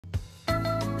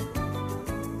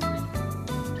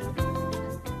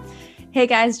Hey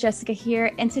guys, Jessica here.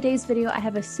 In today's video, I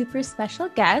have a super special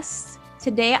guest.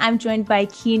 Today, I'm joined by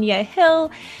Keenyah Hill.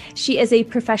 She is a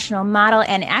professional model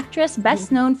and actress,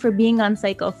 best known for being on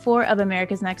cycle 4 of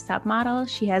America's Next Top Model.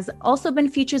 She has also been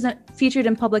featured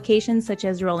in publications such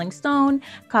as Rolling Stone,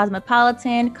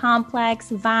 Cosmopolitan,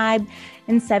 Complex, Vibe,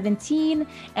 and 17.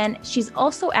 And she's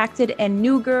also acted in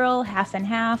New Girl, Half and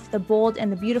Half, The Bold and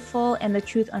the Beautiful, and The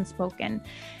Truth Unspoken.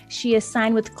 She is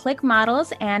signed with Click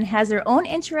Models and has her own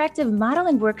interactive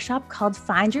modeling workshop called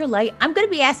Find Your Light. I'm going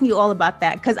to be asking you all about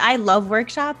that because I love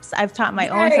workshops. I've taught my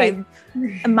own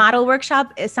a model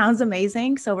workshop. It sounds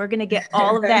amazing. So we're going to get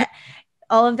all of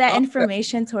that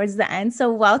information towards the end.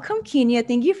 So welcome, Keenyah.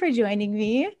 Thank you for joining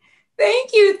me.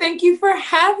 Thank you. Thank you for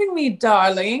having me,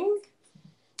 darling.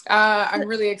 I'm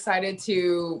really excited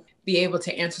to be able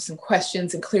to answer some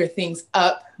questions and clear things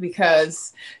up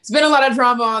because it's been a lot of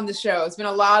drama on the show. It's been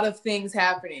a lot of things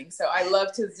happening. So I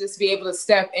love to just be able to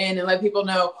step in and let people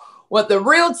know what the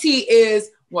real tea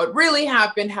is, what really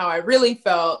happened, how I really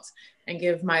felt, and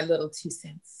give my little 2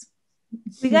 cents.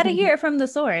 We got to hear it from the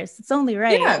source. It's only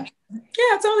right. Yeah,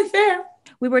 it's only fair.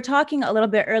 We were talking a little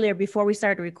bit earlier before we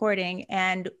started recording,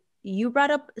 and you brought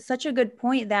up such a good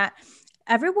point that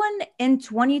everyone in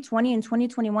 2020 and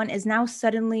 2021 is now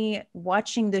suddenly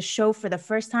watching the show for the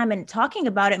first time and talking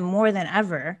about it more than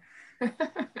ever.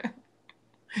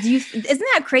 Isn't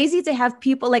that crazy to have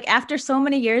people like after so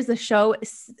many years, the show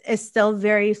is still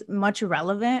very much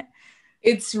relevant?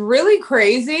 It's really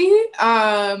crazy.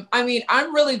 I mean,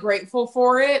 I'm really grateful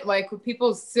for it. Like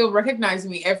people still recognize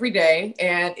me every day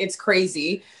and it's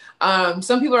crazy.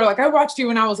 Some people are like, I watched you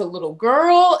when I was a little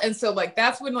girl. And so like,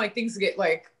 that's when like things get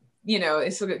like, you know,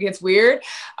 it gets weird.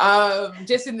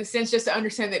 Just in the sense, just to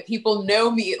understand that people know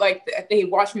me, like they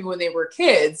watched me when they were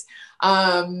kids.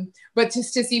 But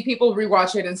just to see people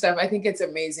rewatch it and stuff, I think it's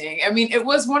amazing. I mean, it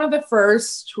was one of the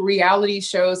first reality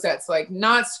shows that's like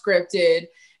not scripted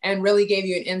and really gave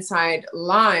you an inside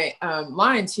line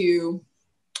to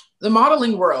the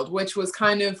modeling world, which was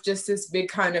kind of just this big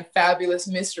kind of fabulous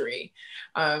mystery.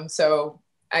 So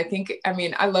I think, I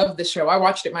mean, I love the show. I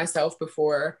watched it myself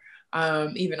before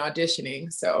even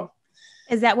auditioning. So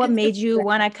is that what made you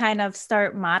want to kind of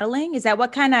start modeling? Is that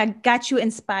what kind of got you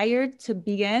inspired to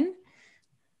begin?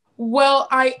 Well,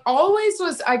 I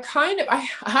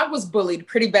was bullied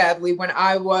pretty badly when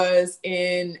I was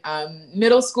in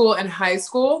middle school and high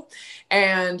school.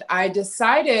 And I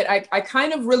decided I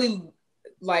kind of really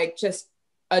like just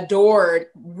adored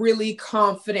really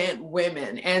confident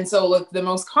women. And so look, the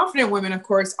most confident women, of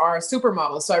course, are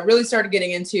supermodels. So I really started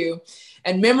getting into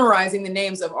and memorizing the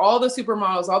names of all the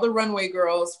supermodels, all the runway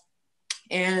girls.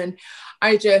 And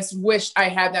I just wished I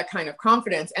had that kind of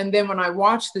confidence. And then when I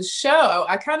watched the show,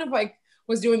 I kind of like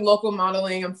was doing local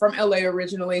modeling. I'm from LA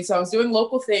originally, so I was doing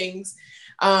local things.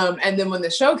 And then when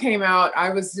the show came out,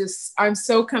 I'm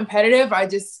so competitive. I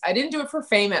didn't do it for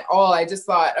fame at all. I just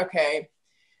thought, okay,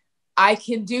 I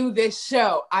can do this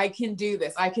show. I can do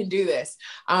this. I can do this.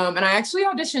 And I actually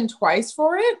auditioned twice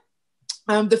for it.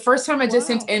 The first time I just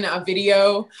sent in a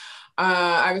video.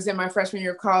 I was in my freshman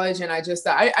year of college and I just,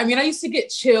 I used to get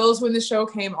chills when the show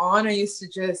came on. I used to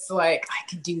just like, I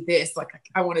can do this. Like,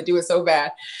 I want to do it so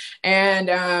bad. And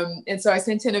so I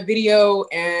sent in a video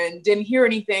and didn't hear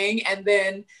anything. And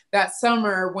then that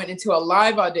summer went into a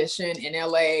live audition in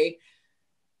LA,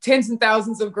 tens and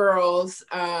thousands of girls.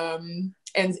 And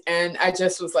I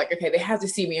just was like, okay, they have to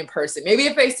see me in person. Maybe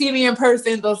if they see me in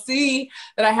person, they'll see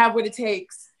that I have what it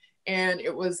takes. And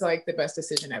it was like the best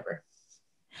decision ever.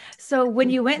 So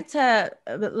when you went to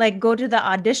like go to the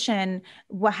audition,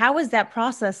 how was that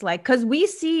process like? Because we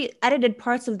see edited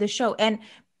parts of the show. And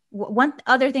one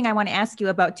other thing I want to ask you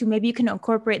about too, maybe you can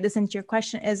incorporate this into your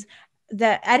question, is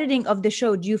the editing of the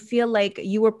show. Do you feel like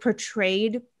you were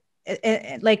portrayed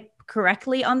like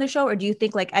correctly on the show? Or do you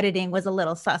think like editing was a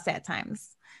little sus at times?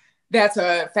 That's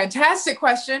a fantastic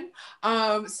question.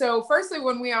 So firstly,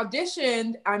 when we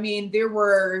auditioned, I mean, there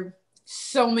were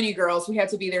so many girls. We had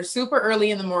to be there super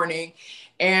early in the morning.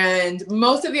 And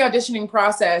most of the auditioning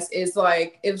process is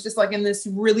like, it was just like in this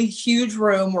really huge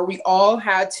room where we all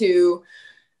had to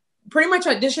pretty much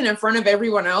audition in front of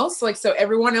everyone else. Like, so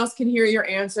everyone else can hear your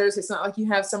answers. It's not like you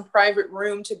have some private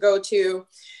room to go to.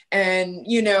 And,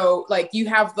 you know, like you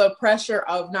have the pressure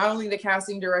of not only the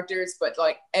casting directors, but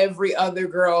like every other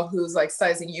girl who's like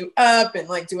sizing you up and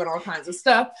like doing all kinds of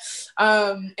stuff.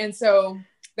 And so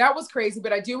that was crazy.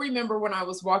 But I do remember when I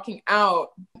was walking out,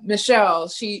 Michelle,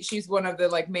 she's one of the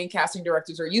like main casting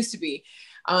directors, or used to be.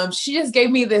 She just gave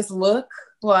me this look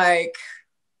like,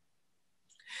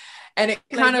 and it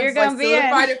kind of like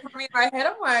solidified it for me in my head.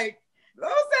 I'm like, what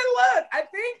was that look? I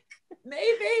think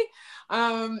maybe.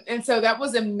 And so that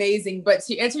was amazing. But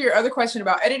to answer your other question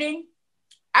about editing,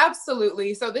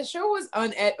 absolutely. So the show was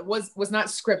not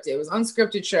scripted. It was an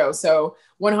unscripted show. So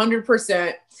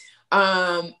 100%.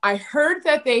 I heard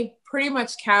that they pretty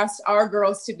much cast our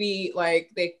girls to be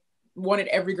like, they wanted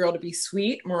every girl to be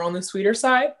sweet, more on the sweeter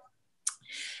side.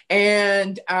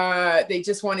 And they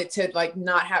just wanted to like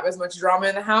not have as much drama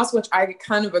in the house, which I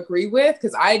kind of agree with,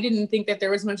 because I didn't think that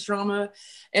there was much drama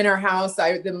in our house.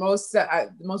 The most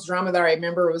drama that I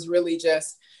remember was really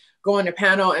just going to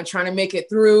panel and trying to make it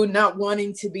through, not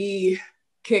wanting to be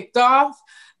kicked off.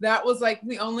 That was like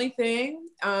the only thing.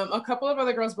 A couple of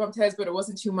other girls bumped heads, but it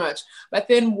wasn't too much. But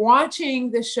then watching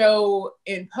the show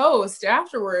in post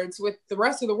afterwards with the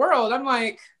rest of the world, I'm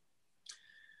like,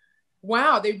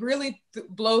 wow, they really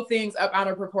blow things up out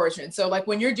of proportion. So like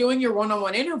when you're doing your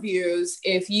one-on-one interviews,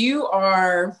 if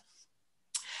they're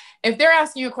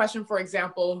asking you a question, for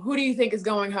example, who do you think is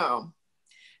going home?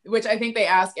 Which I think they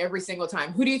ask every single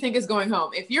time. Who do you think is going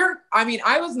home?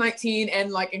 I was 19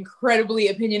 and like incredibly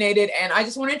opinionated, and I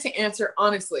just wanted to answer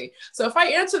honestly. So if I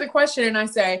answer the question and I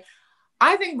say,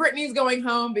 I think Brittany's going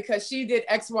home because she did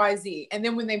X, Y, Z. And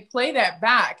then when they play that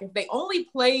back, if they only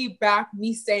play back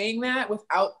me saying that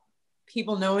without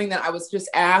people knowing that I was just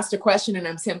asked a question and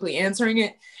I'm simply answering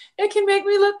it, it can make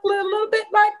me look a little bit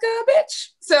like a bitch.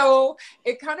 So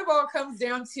it kind of all comes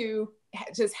down to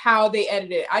just how they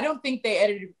edited it. I don't think they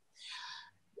edited.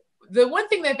 The one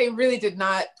thing that they really did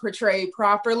not portray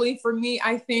properly for me,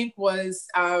 I think, was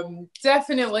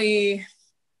definitely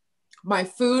my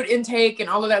food intake and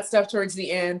all of that stuff towards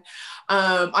the end.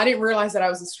 I didn't realize that I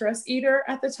was a stress eater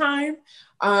at the time.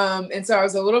 And so I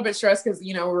was a little bit stressed because,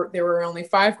 there were only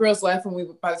 5 girls left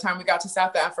by the time we got to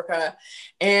South Africa.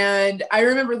 And I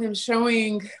remember them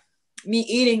showing me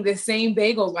eating the same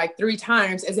bagel like 3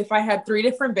 times, as if I had 3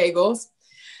 different bagels.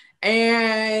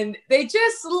 And they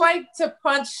just like to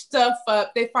punch stuff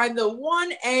up. They find the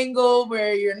one angle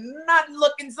where you're not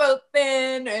looking so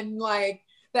thin, and like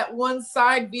that one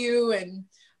side view. And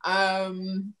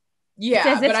yeah, it's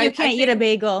as if you can't eat a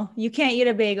bagel. You can't eat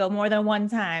a bagel more than one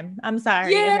time. I'm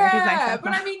sorry. Yeah,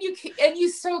 but I mean, you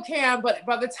still can. But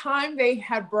by the time they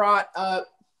had brought up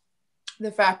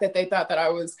the fact that they thought that I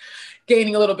was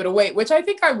gaining a little bit of weight, which I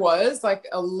think I was, like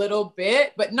a little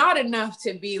bit, but not enough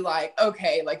to be like,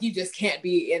 okay, like you just can't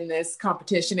be in this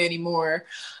competition anymore.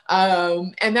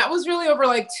 And that was really over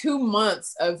like 2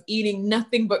 months of eating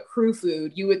nothing but crew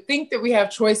food. You would think that we have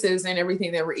choices in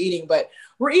everything that we're eating, but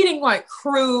we're eating like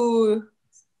crew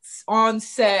on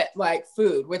set, like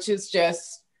food, which is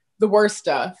just the worst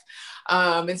stuff.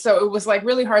 And so it was like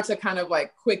really hard to kind of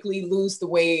like quickly lose the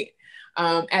weight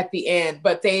at the end,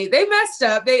 but they messed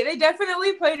up. They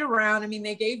definitely played around. I mean,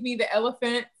 they gave me the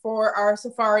elephant for our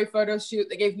safari photo shoot.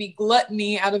 They gave me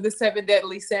gluttony out of the 7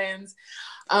 deadly sins.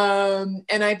 And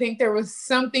I think there was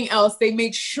something else. They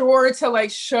made sure to like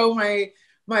show my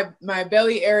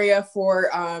belly area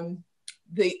for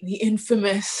the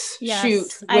infamous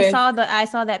shoot. I saw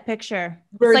that picture.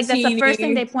 It's like that's the first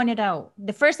thing they pointed out.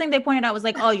 The first thing they pointed out was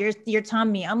like, oh, your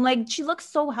tummy. I'm like, she looks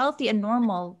so healthy and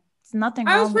normal. Nothing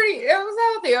wrong. It was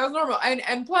healthy. I was normal.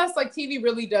 And plus like TV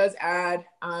really does add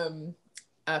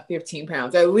 15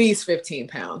 pounds, at least 15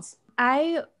 pounds.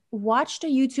 I watched a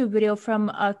YouTube video from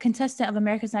a contestant of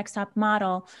America's Next Top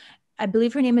Model. I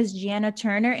believe her name is Gianna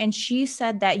Turner. And she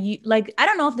said that I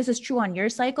don't know if this is true on your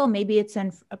cycle. Maybe it's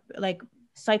in like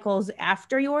cycles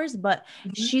after yours, but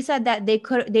she said that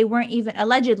they weren't even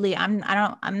allegedly, I'm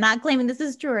not claiming this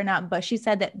is true or not, but she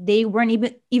said that they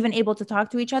weren't even able to talk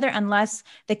to each other unless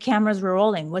the cameras were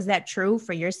rolling. Was that true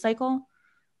for your cycle?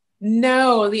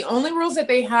 No, the only rules that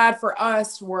they had for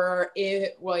us were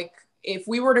if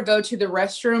we were to go to the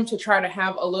restroom to try to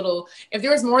have if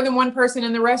there was more than one person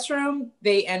in the restroom,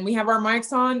 and we have our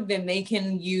mics on, then they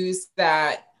can use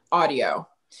that audio.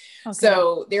 Okay.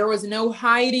 So there was no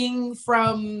hiding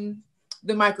from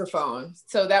the microphone.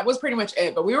 So that was pretty much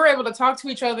it. But we were able to talk to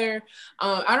each other.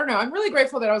 I don't know. I'm really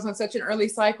grateful that I was on such an early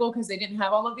cycle, because they didn't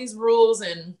have all of these rules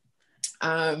and,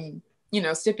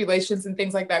 stipulations and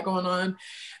things like that going on.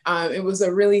 It was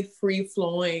a really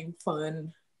free-flowing,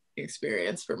 fun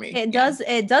experience for me. It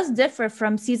does differ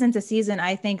from season to season.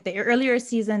 I think the earlier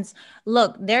seasons,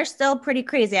 look, they're still pretty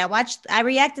crazy. I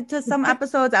reacted to some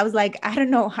episodes. I was like, I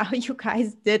don't know how you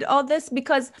guys did all this,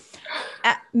 because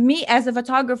me as a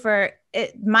photographer,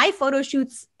 my photo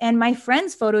shoots and my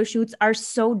friends' photo shoots are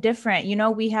so different.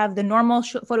 We have the normal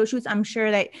photo shoots. I'm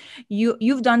sure that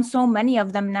you've done so many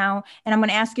of them now, and I'm going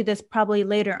to ask you this probably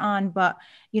later on, but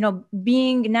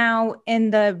being now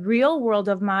in the real world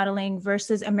of modeling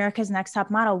versus America's Next Top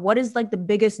Model, what is like the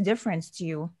biggest difference to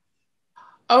you?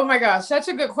 Oh my gosh, such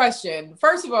a good question.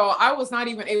 First of all, I was not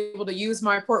even able to use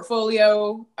my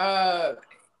portfolio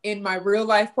in my real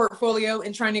life portfolio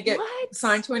and trying to get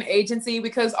signed to an agency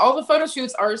because all the photo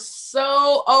shoots are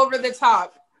so over the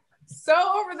top. So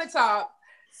over the top.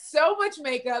 So much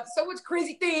makeup, so much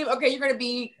crazy theme. Okay, you're going to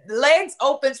be legs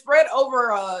open, spread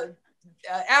over a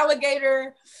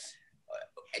alligator,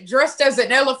 dressed as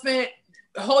an elephant,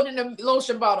 holding a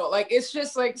lotion bottle. Like, it's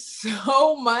just like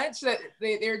so much that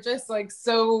they're just like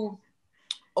so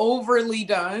overly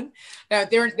done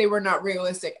that they were not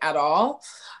realistic at all.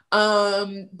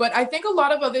 But I think a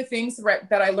lot of other things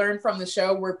that I learned from the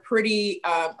show were pretty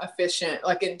efficient,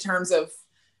 like in terms of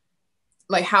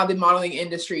like how the modeling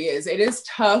industry is. It is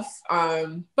tough.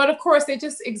 But of course they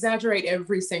just exaggerate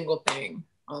every single thing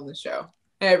on the show.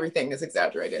 Everything is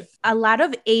exaggerated. A lot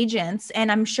of agents,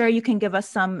 and I'm sure you can give us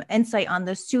some insight on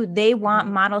this too, they want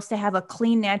models to have a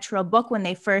clean, natural look when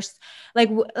they first, like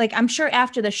I'm sure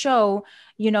after the show,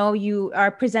 you know, you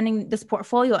are presenting this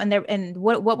portfolio and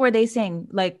what were they saying?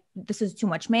 Like, this is too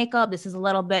much makeup. This is a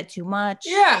little bit too much.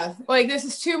 Yeah. Like, this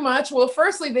is too much. Well,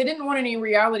 firstly, they didn't want any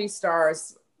reality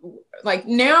stars. Like,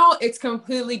 now it's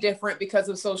completely different because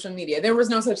of social media. There was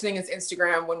no such thing as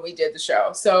Instagram when we did the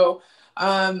show. So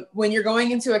when you're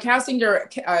going into a casting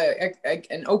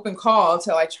an open call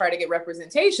to like try to get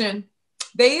representation,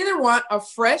 they either want a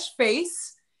fresh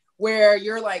face where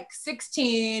you're like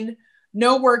 16,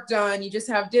 no work done, you just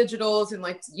have digitals and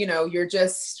like, you know, you're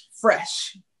just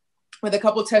fresh with a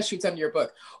couple test shoots under your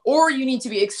book, or you need to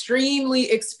be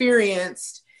extremely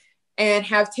experienced and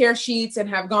have tear sheets and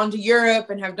have gone to Europe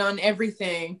and have done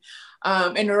everything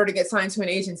in order to get signed to an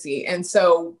agency. And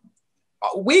so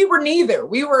we were neither.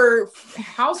 We were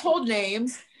household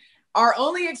names. Our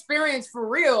only experience for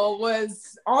real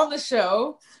was on the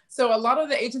show. So a lot of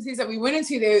the agencies that we went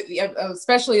into,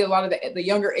 especially a lot of the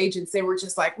younger agents, they were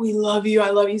just like, we love you.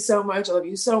 I love you so much. I love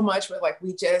you so much. But like,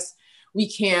 we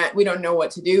don't know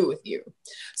what to do with you.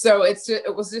 So it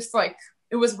was just like,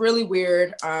 it was really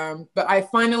weird. But I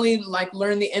finally like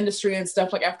learned the industry and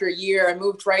stuff. Like after a year, I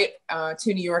moved right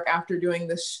to New York after doing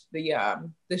the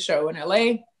show in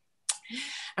LA.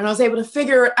 And I was able to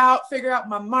figure out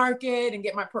my market and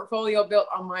get my portfolio built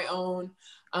on my own.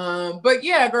 But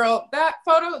yeah, girl,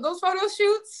 those photo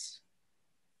shoots,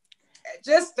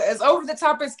 just as over the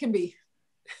top as can be.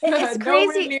 It's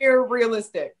Nowhere crazy. near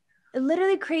realistic.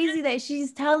 Literally crazy that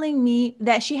she's telling me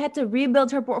that she had to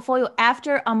rebuild her portfolio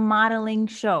after a modeling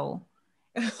show.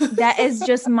 That is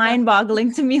just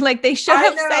mind-boggling to me. Like, they should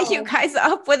have set you guys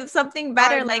up with something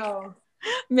better, like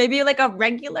maybe like a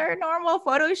regular normal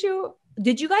photo shoot.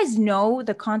 Did you guys know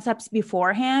the concepts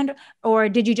beforehand, or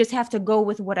did you just have to go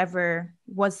with whatever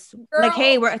was like,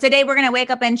 hey, today we're gonna wake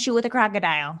up and shoot with a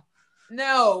crocodile?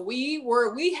 No,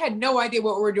 we had no idea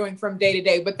what we were doing from day to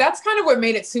day, but that's kind of what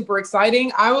made it super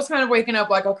exciting. I was kind of waking up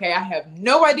like, okay, I have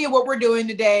no idea what we're doing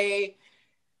today.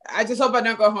 I just hope I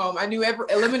don't go home. I knew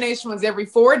elimination was every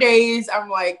 4 days. I'm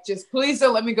like, just please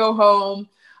don't let me go home.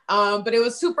 But it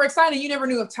was super exciting. You never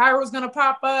knew if Tyra was going to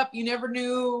pop up. You never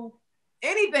knew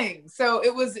anything. So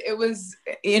it was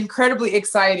incredibly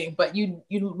exciting, but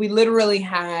we literally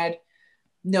had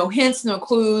no hints, no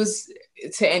clues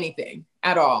to anything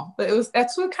at all. But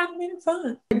that's what kind of made it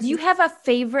fun. Do you have a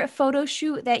favorite photo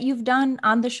shoot that you've done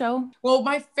on the show? Well,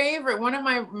 one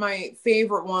of my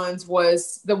favorite ones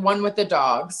was the one with the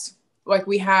dogs. Like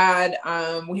we had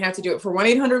to do it for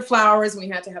 1-800-Flowers. We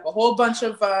had to have a whole bunch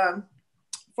of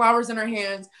flowers in our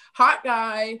hands, hot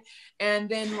guy. And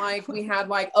then like we had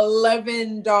like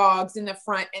 11 dogs in the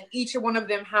front, and each one of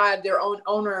them had their own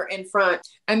owner in front.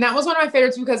 And that was one of my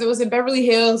favorites because it was in Beverly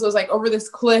Hills. It was like over this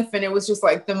cliff, and it was just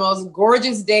like the most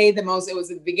gorgeous day. It was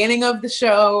the beginning of the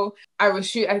show.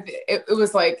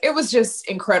 It was just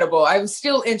incredible. I was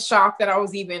still in shock that I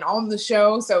was even on the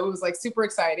show. So it was like super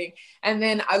exciting. And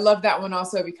then I love that one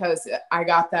also because I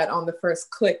got that on the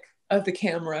first click of the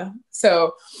camera.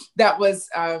 So that was,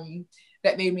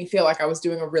 that made me feel like I was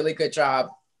doing a really good job.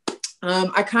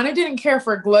 I kind of didn't care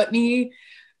for gluttony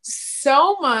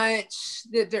so much,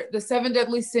 the 7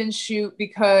 Deadly Sins shoot,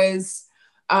 because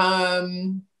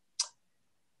there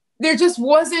just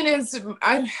wasn't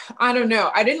I don't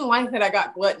know. I didn't like that I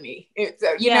got gluttony.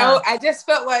 You know, I just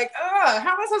felt like, how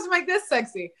am I supposed to make this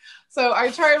sexy? So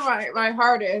I tried my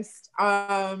hardest.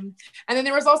 And then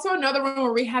there was also another one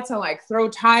where we had to like throw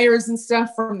tires and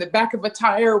stuff from the back of a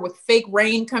tire with fake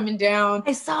rain coming down.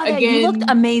 I saw that. You looked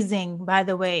amazing, by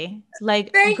the way.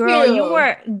 Like, girl, you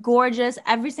were gorgeous.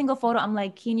 Every single photo, I'm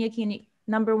like, Keenyah,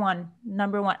 number one.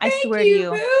 I swear to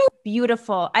you.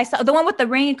 Beautiful. I saw the one with the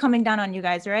rain coming down on you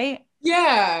guys, right?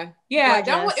 Yeah. It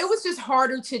Gorgeous. was just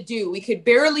harder to do. We could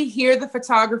barely hear the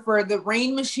photographer. The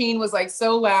rain machine was like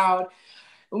so loud.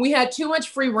 And we had too much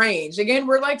free range. Again,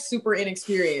 we're like super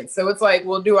inexperienced. So it's like,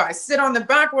 well, do I sit on the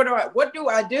back? What do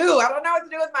I do? I don't know what to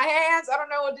do with my hands. I don't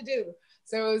know what to do.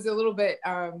 So it was a little bit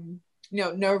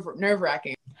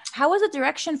nerve-wracking. How was the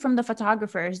direction from the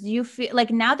photographers? Do you feel like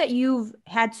now that you've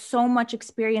had so much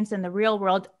experience in the real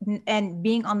world and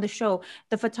being on the show,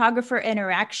 the photographer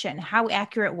interaction, how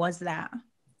accurate was that?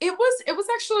 It was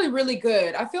actually really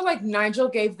good. I feel like Nigel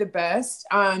gave the best.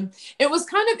 It was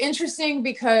kind of interesting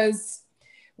because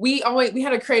we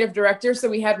had a creative director, so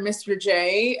we had Mr.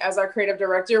 J as our creative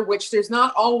director, which there's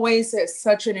not always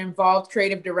such an involved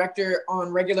creative director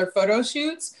on regular photo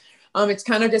shoots. It's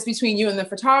kind of just between you and the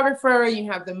photographer.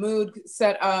 You have the mood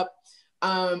set up,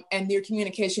 and your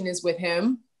communication is with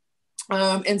him.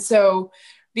 And so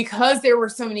because there were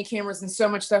so many cameras and so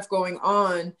much stuff going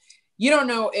on, you don't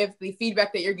know if the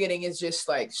feedback that you're getting is just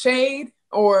like shade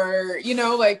or,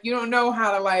 like you don't know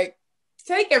how to like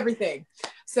take everything.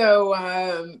 So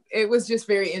it was just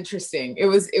very interesting. It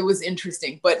was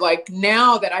interesting. But like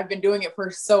now that I've been doing it for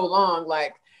so long,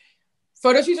 like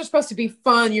photo shoots are supposed to be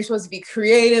fun. You're supposed to be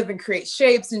creative and create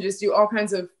shapes and just do all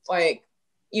kinds of like,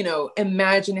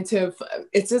 imaginative.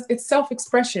 It's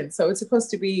self-expression. So it's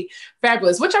supposed to be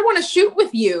fabulous, which I want to shoot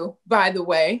with you, by the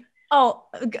way. Oh,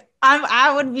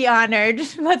 I would be honored.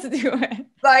 Let's do it.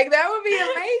 Like that would be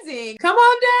amazing. Come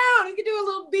on down. You can do a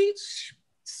little beach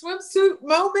swimsuit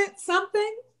moment,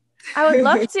 something. I would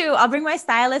love to. I'll bring my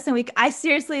stylist and I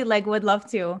seriously like would love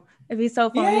to. It'd be so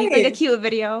fun. Make like a cute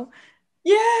video.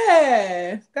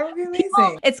 Yeah, that would be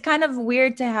amazing. It's kind of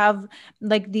weird to have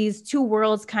like these two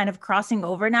worlds kind of crossing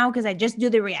over now because I just do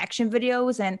the reaction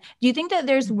videos. And do you think that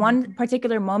there's one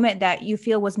particular moment that you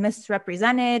feel was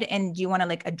misrepresented and do you want to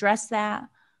like address that?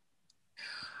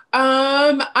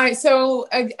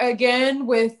 Again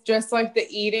with just like the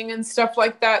eating and stuff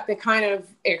like that, they kind of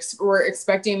were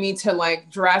expecting me to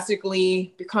like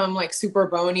drastically become like super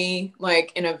bony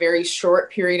like in a very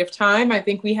short period of time. I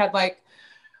think we had like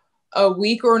a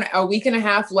week and a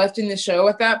half left in the show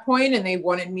at that point, and they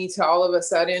wanted me to all of a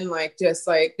sudden like just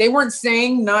like they weren't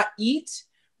saying not eat,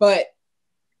 but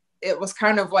it was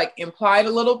kind of like implied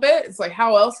a little bit. It's like,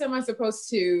 how else am I supposed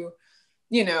to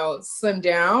slim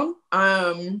down?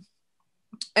 And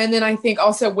then I think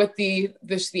also with the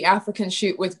African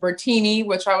shoot with Bertini,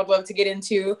 which I would love to get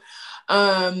into,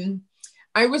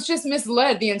 I was just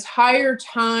misled the entire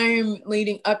time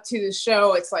leading up to the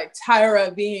show. It's like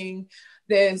Tyra being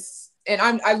this, and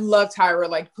I love Tyra,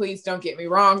 like, please don't get me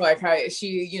wrong. Like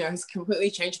she has completely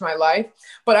changed my life.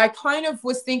 But I kind of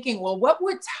was thinking, well, what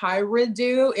would Tyra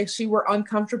do if she were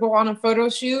uncomfortable on a photo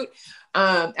shoot?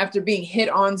 After being hit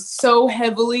on so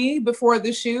heavily before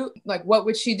the shoot, like what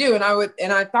would she do? And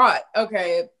I thought,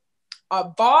 okay, a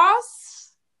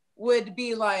boss would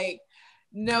be like,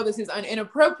 no, this is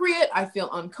inappropriate. I feel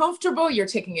uncomfortable. You're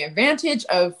taking advantage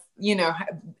of,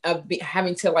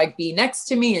 having to like be next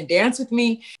to me and dance with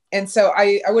me. And so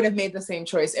I would have made the same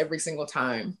choice every single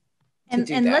time. And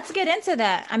let's get into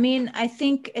that. I mean, I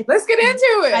think let's get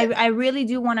into it. I really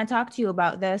do want to talk to you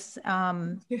about this.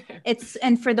 And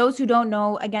for those who don't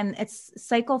know, again, it's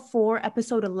cycle 4,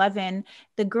 episode 11,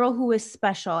 The Girl Who Is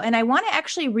Special. And I want to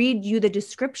actually read you the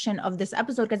description of this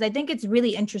episode because I think it's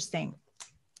really interesting.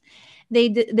 They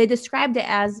described it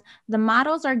as the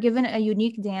models are given a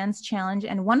unique dance challenge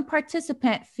and one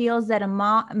participant feels that a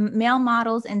male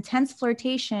model's intense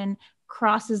flirtation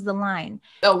crosses the line.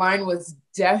 The line was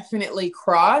definitely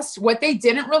crossed. What they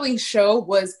didn't really show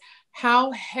was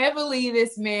how heavily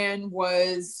this man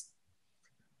was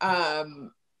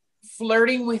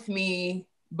flirting with me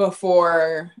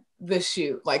before the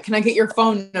shoot. Like, can I get your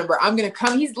phone number? I'm going to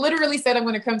come. He's literally said, I'm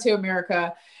going to come to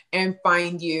America and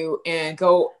find you and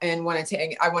go and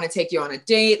I want to take you on a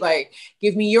date. Like,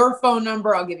 give me your phone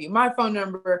number. I'll give you my phone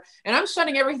number. And I'm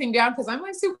shutting everything down because I'm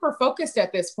like super focused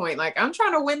at this point. Like, I'm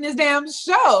trying to win this damn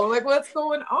show. Like, what's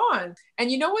going on?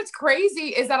 And you know what's crazy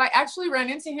is that I actually ran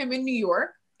into him in New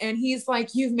York and he's like,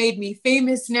 you've made me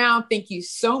famous now. Thank you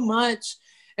so much.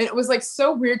 And it was like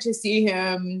so weird to see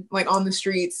him like on the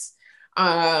streets.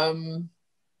 I've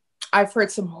heard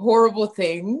some horrible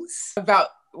things about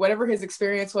whatever his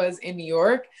experience was in New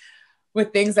York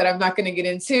with things that I'm not going to get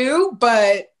into,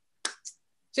 but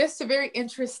just a very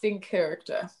interesting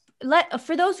character.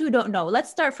 For those who don't know, let's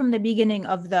start from the beginning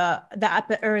of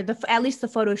at least the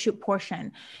photo shoot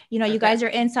portion. You guys are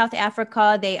in South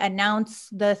Africa. They announce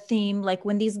the theme. Like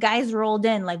when these guys rolled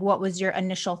in, like what was your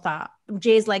initial thought?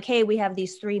 Jay's like, hey, we have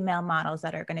these 3 male models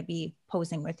that are going to be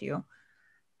posing with you.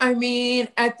 I mean,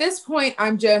 at this point,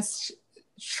 I'm just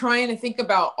trying to think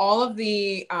about all of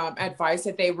the advice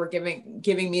that they were giving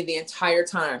me the entire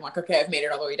time. Like, okay, I've made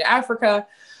it all the way to Africa.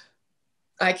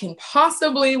 I can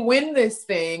possibly win this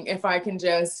thing if I can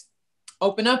just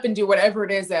open up and do whatever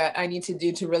it is that I need to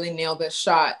do to really nail this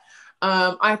shot.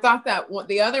 I thought that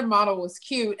the other model was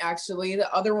cute, actually.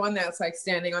 The other one that's like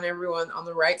standing on everyone on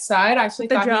the right side, I actually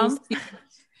thought he was cute.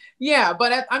 Yeah,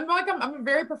 but I'm a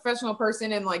very professional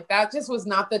person, and like that just was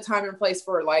not the time and place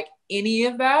for like any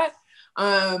of that.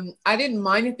 I didn't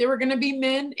mind if there were going to be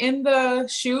men in the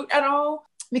shoot at all,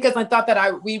 because I thought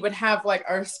that we would have like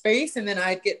our space, and then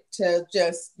I'd get to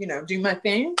just, you know, do my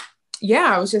thing.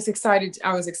 Yeah, I was just excited.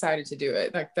 I was excited to do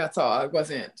it. Like, that's all.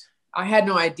 I had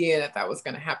no idea that was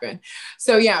going to happen.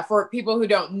 So yeah, for people who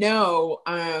don't know,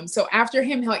 so after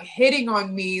him like hitting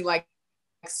on me like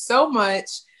so much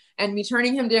and me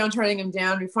turning him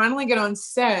down, we finally get on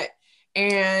set.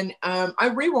 And I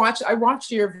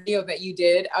watched your video that you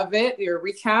did of it, your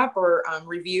recap or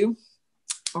review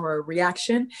or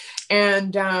reaction.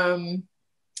 And I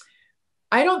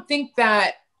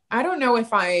don't know if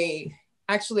I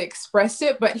actually expressed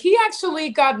it, but he actually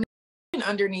got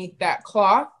underneath that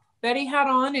cloth that he had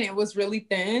on, and it was really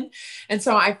thin. And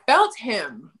so I felt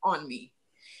him on me.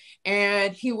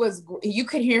 And you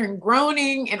could hear him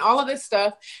groaning and all of this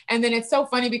stuff. And then it's so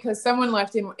funny because someone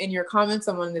left in your comments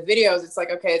on one of the videos, it's like,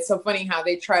 okay, it's so funny how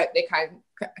they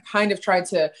kind of tried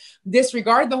to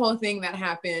disregard the whole thing that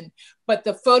happened. But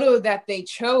the photo that they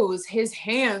chose, his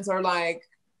hands are like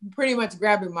pretty much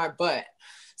grabbing my butt.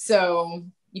 So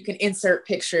you can insert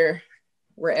picture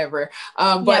wherever.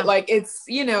 But like, it's,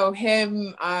 you know,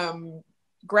 him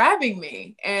grabbing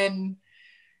me, and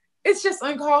it's just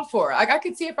uncalled for. Like, I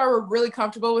could see if I were really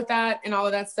comfortable with that and all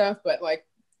of that stuff, but like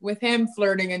with him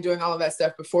flirting and doing all of that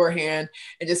stuff beforehand,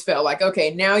 it just felt like,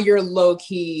 okay, now you're low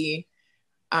key,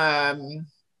 you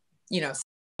know,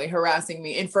 harassing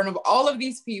me in front of all of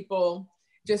these people,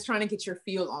 just trying to get your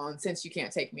feel on since you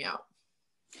can't take me out.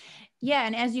 Yeah.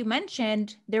 And as you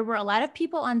mentioned, there were a lot of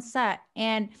people on set,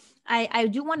 and I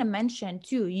do want to mention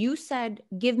too, you said,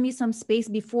 give me some space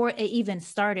before it even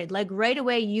started. Like right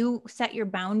away, you set your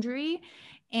boundary.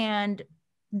 And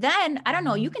then, I don't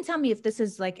know, you can tell me if this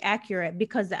is like accurate,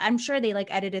 because I'm sure they like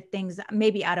edited things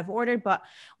maybe out of order, but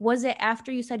was it after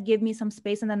you said, give me some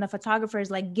space, and then the photographer is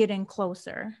like getting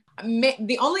closer?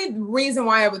 The only reason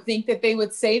why I would think that they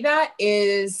would say that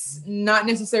is not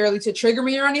necessarily to trigger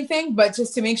me or anything, but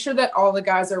just to make sure that all the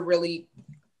guys are really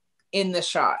in the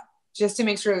shot. Just to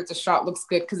make sure that the shot looks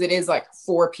good, because it is like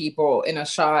 4 people in a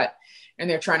shot, and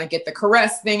they're trying to get the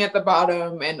caress thing at the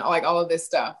bottom and like all of this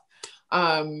stuff.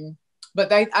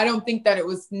 But I don't think that it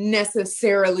was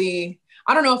necessarily,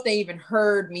 I don't know if they even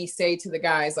heard me say to the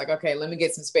guys, like, okay, let me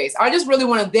get some space. I just really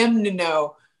wanted them to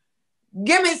know,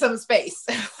 give me some space.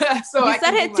 So you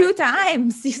said it 2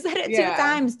 times. You said it 2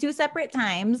 times, 2 separate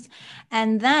times.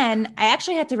 And then I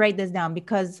actually had to write this down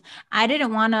because I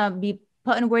didn't want to be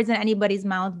putting words in anybody's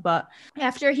mouth. But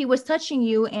after he was touching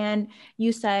you and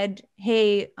you said,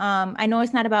 hey, I know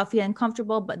it's not about feeling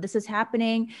comfortable, but this is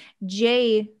happening.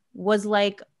 Jay was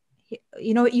like,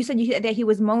 you know, you said that he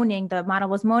was moaning, the model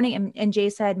was moaning, and Jay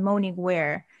said, moaning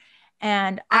where?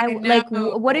 And I like,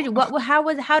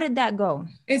 how did that go?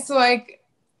 It's like,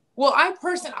 well,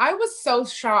 I was so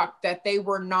shocked that they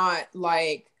were not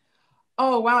like,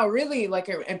 oh, wow, really? Like,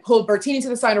 and pulled Bertini to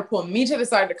the side or pulled me to the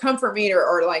side to comfort me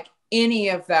or like any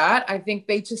of that. I think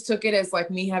they just took it as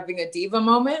like me having a diva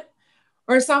moment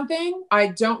or something. I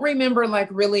don't remember like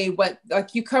really what,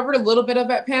 like you covered a little bit of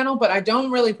that panel, but I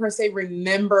don't really per se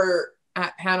remember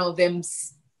at panel them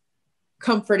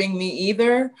comforting me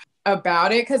either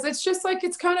about it. Cause it's just like,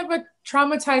 it's kind of a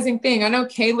traumatizing thing. I know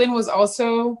Kaylin was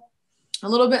also a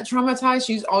little bit traumatized.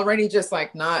 She's already just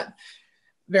like not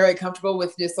very comfortable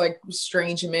with just like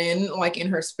strange men like in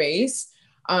her space.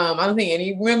 I don't think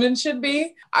any women should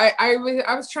be. I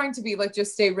was trying to be like,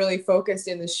 just stay really focused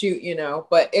in the shoot, you know,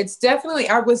 but it's definitely,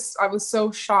 I was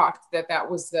so shocked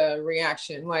that was the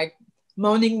reaction. Like,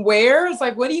 moaning where? It's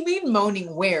like, what do you mean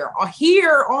moaning where?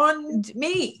 Here on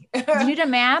me. Do you need a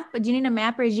map? Do you need a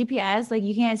map or a GPS? Like,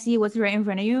 you can't see what's right in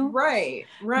front of you? Right.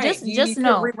 Just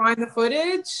know. Rewind the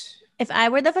footage. If I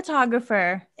were the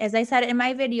photographer, as I said in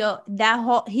my video,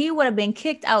 he would have been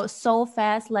kicked out so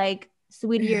fast, like,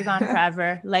 sweetie, you're gone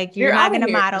forever. Like, you're not going to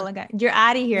model again. You're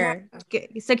out of here.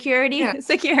 Yeah. Security. And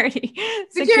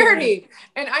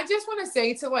I just want to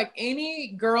say to like any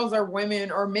girls or women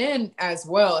or men as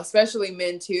well, especially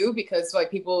men too, because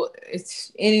like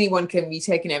anyone can be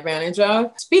taken advantage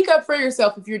of. Speak up for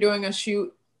yourself if you're doing a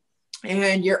shoot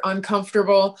and you're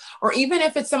uncomfortable, or even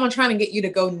if it's someone trying to get you to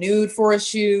go nude for a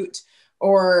shoot,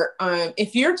 or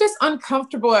if you're just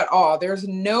uncomfortable at all, there's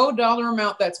no dollar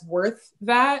amount that's worth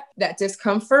that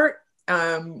discomfort.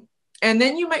 And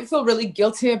then you might feel really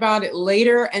guilty about it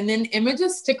later. And then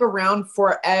images stick around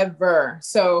forever.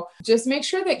 So just make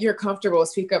sure that you're comfortable.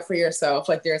 Speak up for yourself.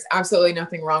 Like, there's absolutely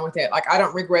nothing wrong with it. Like, I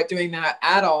don't regret doing that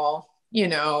at all. You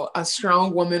know, a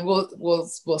strong woman will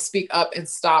speak up and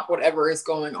stop whatever is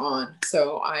going on.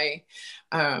 So I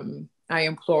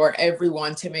implore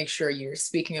everyone to make sure you're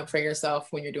speaking up for yourself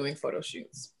when you're doing photo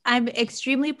shoots. I'm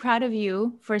extremely proud of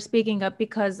you for speaking up,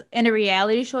 because in a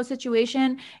reality show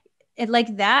situation,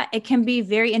 it can be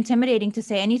very intimidating to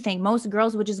say anything. Most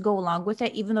girls would just go along with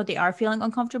it, even though they are feeling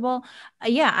uncomfortable.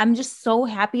 Yeah, I'm just so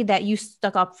happy that you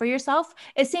stuck up for yourself.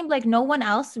 It seemed like no one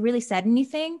else really said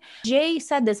anything. Jay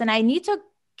said this, and I need to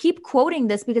keep quoting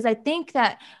this because I think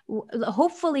that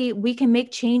hopefully we can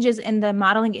make changes in the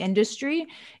modeling industry.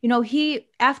 You know,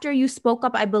 after you spoke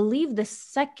up, I believe the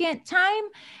second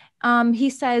time, he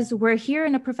says, we're here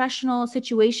in a professional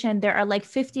situation. There are like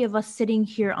 50 of us sitting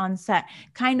here on set,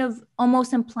 kind of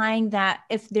almost implying that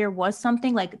if there was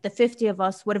something, like the 50 of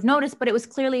us would have noticed, but it was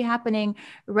clearly happening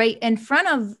right in front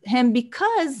of him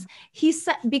because he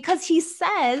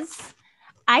says,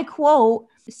 I quote,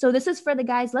 so this is for the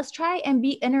guys, let's try and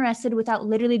be interested without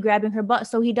literally grabbing her butt.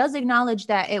 So he does acknowledge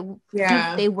that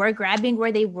they were grabbing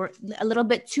where they were a little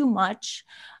bit too much.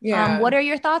 Yeah. What are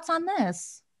your thoughts on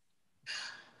this?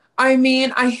 I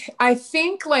mean, I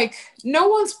think like no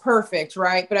one's perfect,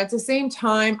 right? But at the same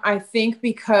time, I think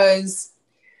because,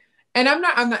 and I'm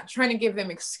not trying to give them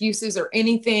excuses or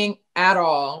anything at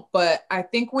all, but I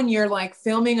think when you're like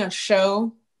filming a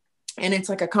show and it's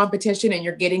like a competition and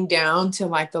you're getting down to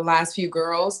like the last few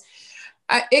girls,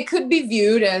 it could be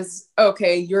viewed as,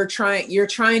 okay, you're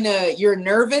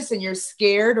nervous and you're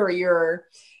scared, or you're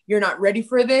not ready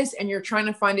for this and you're trying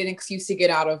to find an excuse to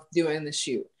get out of doing the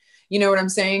shoot. You know what I'm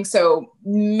saying? So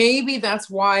maybe that's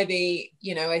why they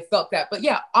felt that. But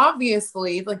yeah,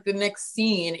 obviously, like the next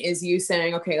scene is you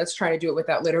saying, okay, let's try to do it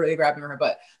without literally grabbing her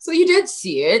butt. So you did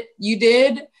see it. You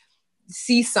did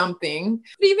see something.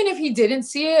 But even if he didn't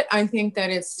see it, I think that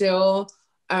it's still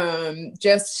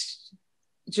just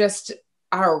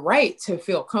our right to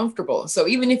feel comfortable. So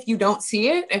even if you don't see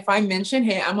it, if I mention,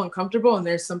 hey, I'm uncomfortable and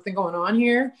there's something going on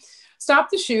here, stop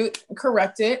the shoot,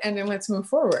 correct it, and then let's move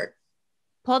forward.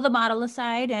 Pull the model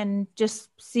aside and just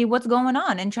see what's going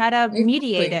on and try to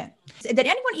mediate it. Did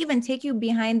anyone even take you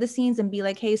behind the scenes and be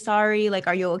like, hey, sorry, like,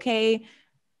 are you okay?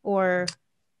 Or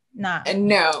not? And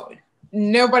no,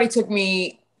 nobody took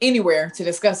me anywhere to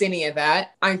discuss any of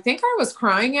that. I think I was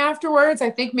crying afterwards. I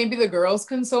think maybe the girls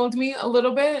consoled me a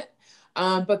little bit,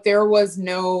 but there was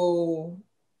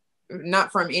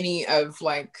not from any of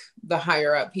like the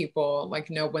higher up people, like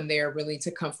no one there really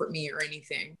to comfort me or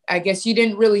anything. I guess you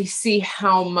didn't really see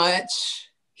how much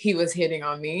he was hitting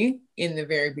on me in the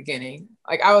very beginning.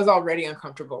 Like I was already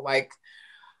uncomfortable. Like,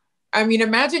 I mean,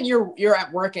 imagine you're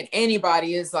at work and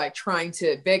anybody is like trying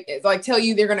to tell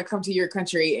you they're going to come to your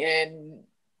country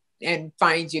and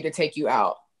find you to take you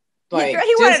out. Like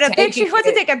he wanted a picture. He wanted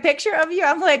to take a picture of you.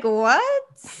 I'm like,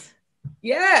 what?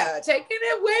 Yeah, taking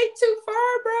it way too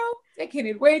far, bro. Taking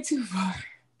it way too far.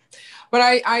 But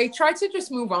I tried to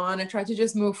just move on. I tried to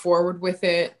just move forward with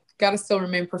it. Got to still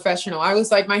remain professional. I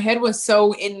was like, my head was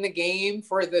so in the game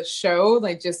for the show,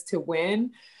 like just to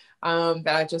win,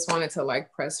 that I just wanted to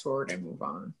like press forward and move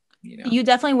on. You know? You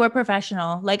definitely were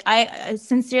professional. Like I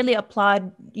sincerely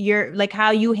applaud how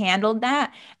you handled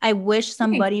that. I wish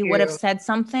somebody would have said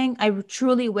something. I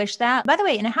truly wish that. By the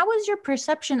way, and how was your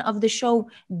perception of the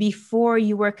show before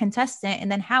you were a contestant?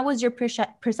 And then how was your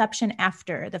perception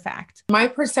after the fact? My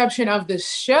perception of the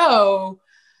show,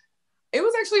 it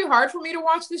was actually hard for me to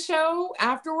watch the show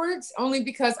afterwards, only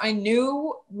because I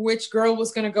knew which girl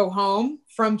was going to go home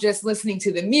from just listening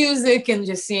to the music and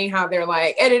just seeing how they're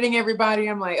like editing everybody.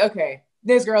 I'm like, okay,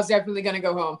 this girl's definitely going to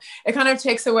go home. It kind of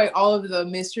takes away all of the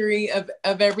mystery of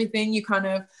everything.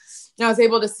 I was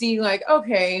able to see like,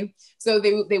 okay, so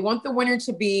they want the winner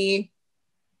to be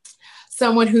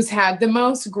someone who's had the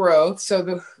most growth.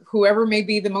 So whoever may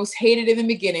be the most hated in the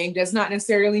beginning does not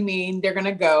necessarily mean they're going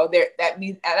to go there. That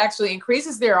actually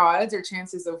increases their odds or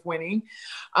chances of winning.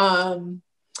 And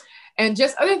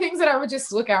just other things that I would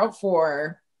just look out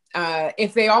for.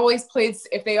 If they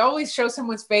always show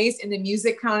someone's face and the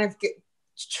music kind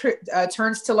of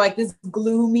turns to like this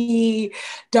gloomy,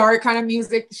 dark kind of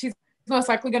music, she's most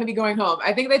likely going to be going home.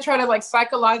 I think they try to like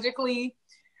psychologically,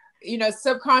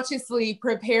 subconsciously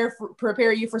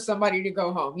prepare you for somebody to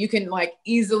go home. You can like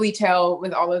easily tell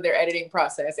with all of their editing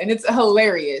process, and it's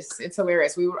hilarious. It's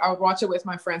hilarious. I would watch it with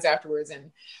my friends afterwards,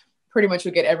 and pretty much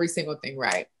would get every single thing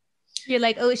right. You're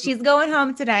like, oh, she's going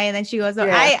home tonight. And then she goes, oh,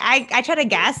 Yeah. I try to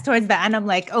guess towards the end. I'm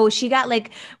like, oh, she got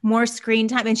like more screen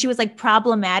time and she was like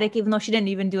problematic, even though she didn't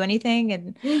even do anything.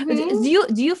 And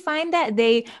do you find that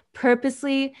they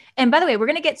purposely, and by the way, we're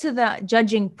going to get to the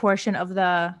judging portion of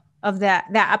that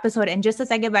episode in just a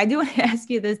second, but I do want to ask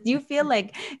you this. Do you feel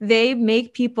like they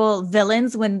make people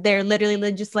villains when they're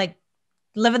literally just like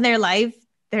living their life?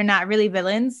 They're not really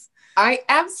villains. I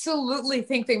absolutely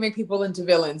think they make people into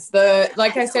villains.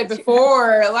 Like I said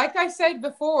before, like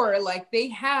they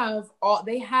have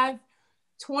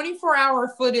 24-hour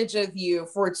footage of you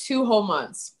for 2 whole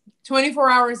months, 24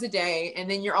 hours a day. And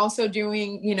then you're also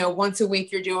doing, once a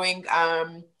week, you're doing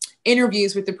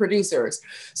interviews with the producers.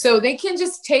 So they can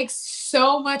just take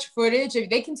so much footage.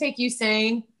 They can take you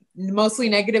saying mostly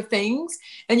negative things,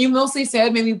 and you mostly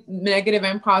said maybe negative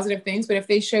and positive things. But if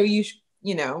they show you,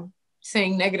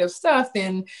 saying negative stuff,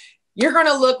 then you're going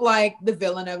to look like the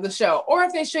villain of the show. Or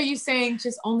if they show you saying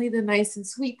just only the nice and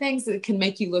sweet things, that can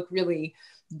make you look really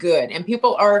good. And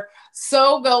people are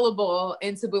so gullible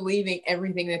into believing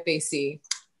everything that they see.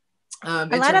 A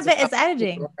lot of it is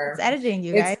editing. It's editing,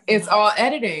 you guys. It's all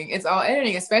editing. It's all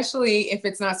editing, especially if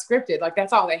it's not scripted. Like,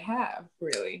 that's all they have,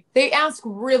 really. They ask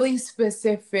really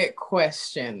specific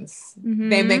questions. Mm-hmm.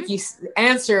 They make you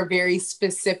answer very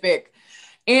specific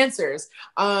answers.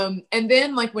 And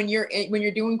then like when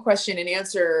you're doing question and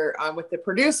answer with the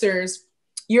producers,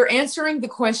 you're answering the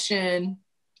question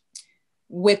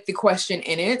with the question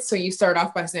in it. So you start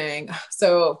off by saying,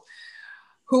 so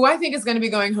who I think is going to be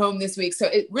going home this week. So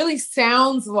it really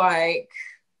sounds like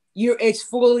it's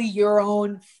fully your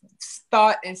own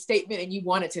thought and statement, and you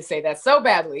wanted to say that so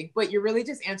badly, but you're really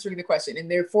just answering the question, and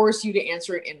they force you to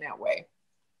answer it in that way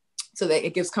so that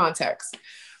it gives context.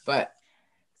 But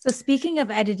so speaking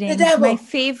of editing, my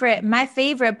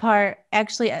favorite part,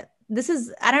 actually, I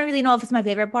don't really know if it's my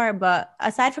favorite part, but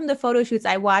aside from the photo shoots,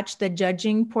 I watched the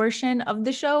judging portion of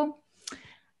the show.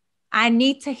 I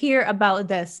need to hear about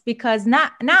this because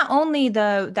not only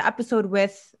the episode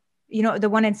with, the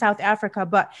one in South Africa,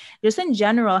 but just in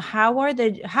general, how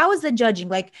is the judging?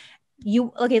 Like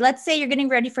let's say you're getting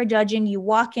ready for judging, you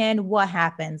walk in, what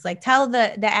happens? Like tell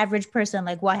the average person,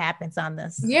 like what happens on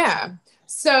this? Yeah.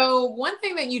 So one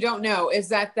thing that you don't know is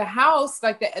that the house,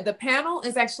 like the panel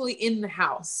is actually in the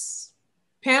house.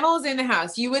 Panel is in the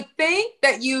house. You would think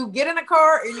that you get in a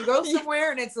car and you go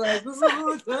somewhere and it's like,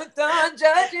 done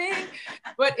judging,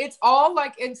 but it's all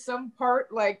like in some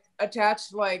part, like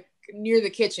attached, like near the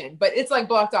kitchen, but it's like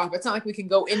blocked off. It's not like we can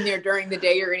go in there during the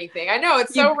day or anything. I know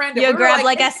it's so random. You grab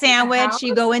like a sandwich,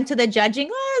 you go into the judging.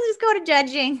 Just go to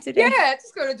judging today. Yeah,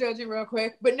 just go to judging real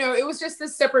quick. But no, it was just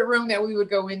this separate room that we would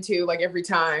go into like every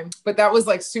time. But that was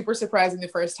like super surprising the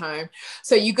first time.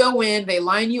 So you go in, they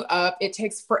line you up. It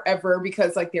takes forever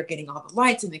because like they're getting all the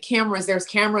lights and the cameras. There's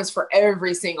cameras for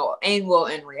every single angle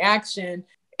and reaction.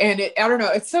 And I don't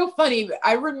know, it's so funny.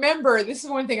 I remember, this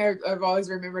is one thing I've always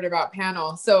remembered about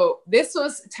panel. So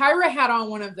Tyra had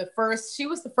on she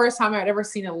was the first time I'd ever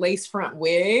seen a lace front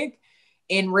wig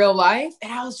in real life.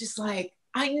 And I was just like,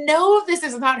 I know this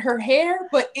is not her hair,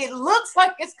 but it looks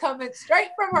like it's coming straight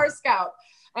from her scalp.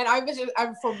 And I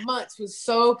for months was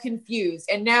so confused.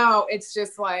 And now it's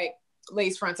just like,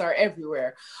 lace fronts are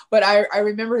everywhere. But I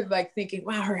remember like thinking,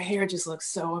 wow, her hair just looks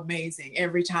so amazing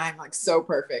every time, like so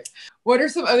perfect. What are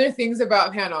some other things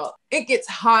about panel? It gets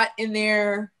hot in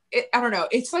there. I don't know.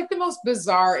 It's like the most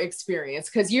bizarre experience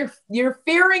because you're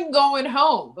fearing going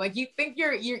home. Like you think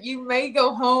you may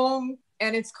go home,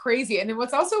 and it's crazy. And then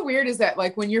what's also weird is that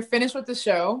like when you're finished with the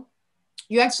show,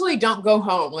 you actually don't go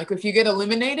home. Like if you get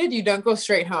eliminated, you don't go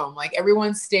straight home. Like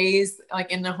everyone stays like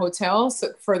in the hotel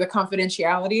for the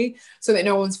confidentiality so that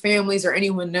no one's families or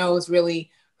anyone knows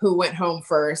really who went home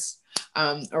first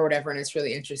or whatever. And it's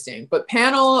really interesting. But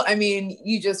panel, I mean,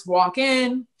 you just walk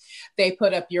in, they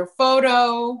put up your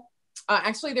photo.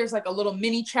 Actually, there's like a little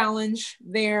mini challenge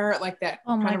there, like that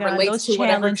kind of relates to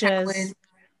whatever challenge.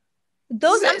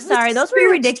 Those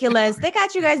were ridiculous. They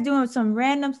got you guys doing some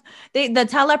random, the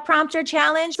teleprompter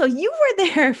challenge. So you were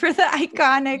there for the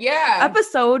iconic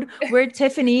episode where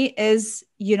Tiffany is,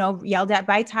 yelled at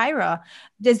by Tyra.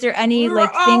 Is there any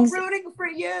things rooting for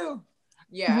you?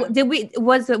 Yeah.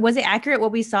 Was it accurate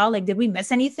what we saw? Like, did we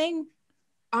miss anything?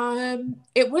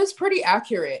 It was pretty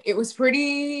accurate. It was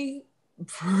pretty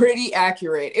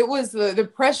accurate. It was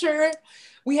the pressure.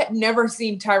 We had never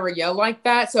seen Tyra yell like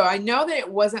that. So I know that it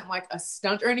wasn't like a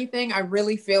stunt or anything. I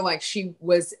really feel like she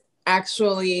was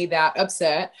actually that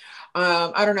upset.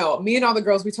 I don't know. Me and all the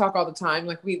girls, we talk all the time.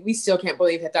 Like we still can't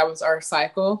believe that was our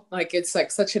cycle. Like it's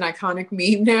like such an iconic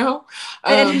meme now.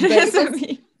 But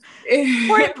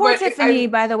Poor but Tiffany,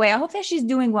 by the way. I hope that she's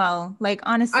doing well. Like,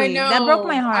 I honestly, that broke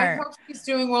my know. I heart. hope she's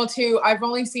doing well too. I've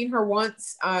only seen her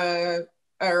once, or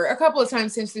a couple of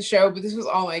times since the show, but this was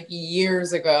all like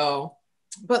years ago.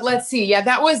 But let's see. Yeah,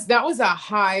 that was a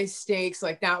high stakes.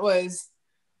 Like that was,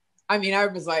 I mean, I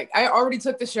was like, I already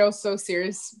took the show so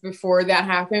serious before that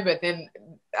happened, but then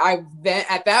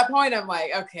at that point, I'm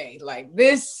like, okay, like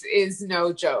this is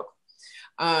no joke.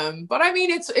 But I mean,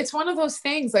 it's one of those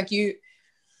things like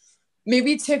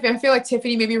maybe Tiffany, I feel like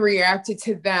Tiffany maybe reacted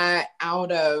to that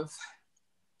out of,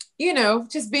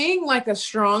 just being like a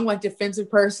strong, like defensive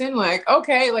person. Like,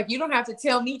 okay, like you don't have to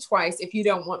tell me twice if you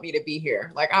don't want me to be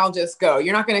here. Like, I'll just go.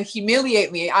 You're not going to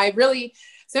humiliate me. I really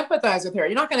sympathize with her.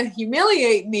 You're not going to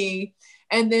humiliate me.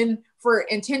 And then for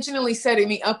intentionally setting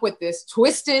me up with this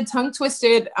tongue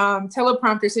twisted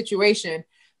teleprompter situation,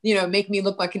 make me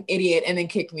look like an idiot and then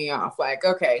kick me off. Like,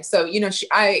 okay. So,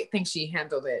 I think she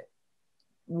handled it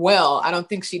well. I don't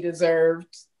think she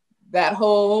deserved that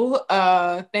whole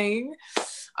thing.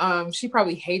 She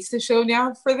probably hates the show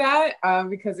now for that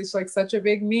because it's like such a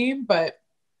big meme, but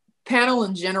panel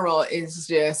in general is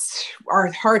just,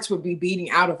 our hearts would be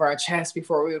beating out of our chest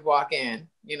before we would walk in,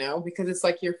 because it's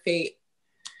like your fate.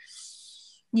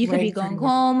 You could be going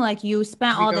home, like you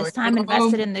spent all this time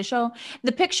invested in the show.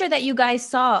 The picture that you guys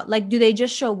saw, like, do they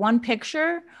just show one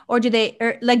picture or do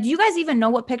you guys even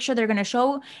know what picture they're going to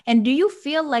show? And do you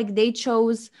feel like they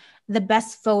chose the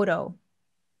best photo?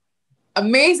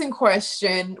 Amazing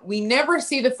question. We never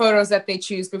see the photos that they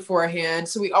choose beforehand.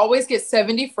 So we always get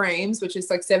 70 frames, which is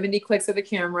like 70 clicks of the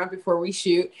camera before we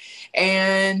shoot.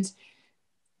 And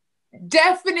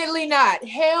definitely not.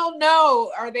 Hell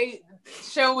no. Are they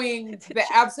showing the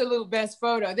absolute best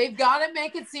photo? They've got to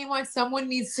make it seem like someone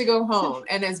needs to go home.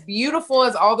 And as beautiful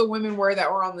as all the women were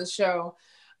that were on the show,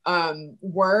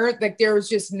 were like, there was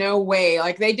just no way.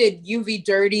 Like they did UV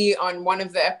dirty on one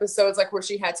of the episodes, like where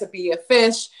she had to be a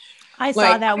fish. I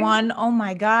saw that one. Oh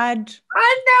my God.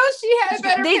 I know she had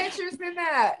better pictures than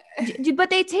that. But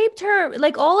they taped her,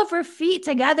 like all of her feet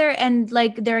together and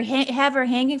like they're have her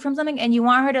hanging from something and you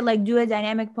want her to like do a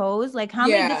dynamic pose. Like how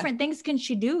many different things can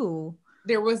she do?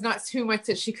 There was not too much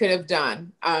that she could have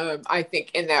done, I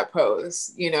think, in that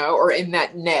pose, or in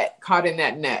that net, caught in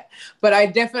that net. But I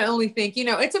definitely think,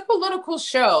 it's a political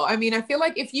show. I mean, I feel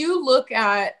like if you look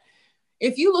at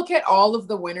all of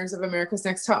the winners of America's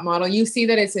Next Top Model, you see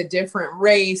that it's a different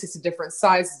race, it's a different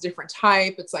size, it's a different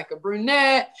type. It's like a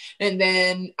brunette, and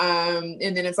then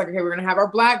it's like, okay, we're gonna have our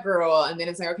Black girl, and then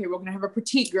it's like, okay, we're gonna have a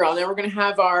petite girl, and then we're gonna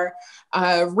have our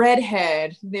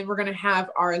redhead, then we're gonna have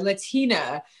our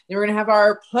Latina, then we're gonna have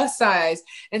our plus size,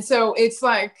 and so it's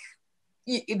like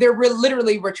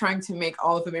we're trying to make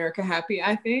all of America happy,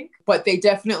 I think, but they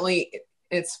definitely,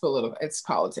 it's political, it's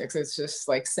politics, it's just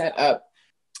like set up.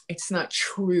 It's not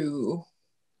true,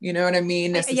 you know what I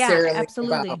mean, necessarily. Yeah,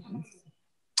 absolutely.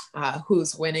 About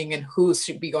who's winning and who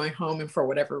should be going home and for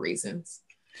whatever reasons.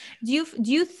 Do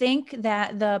you think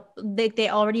that they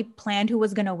already planned who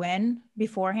was going to win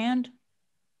beforehand?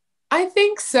 I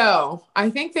think so. I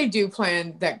think they do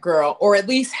plan that girl, or at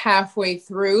least halfway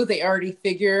through, they already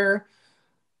figure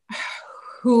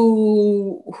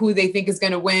who they think is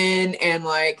going to win and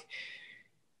like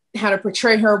how to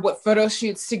portray her, what photo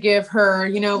shoots to give her,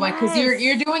 like, because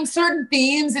you're doing certain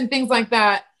themes and things like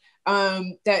that,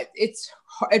 that it's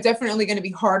definitely going to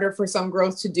be harder for some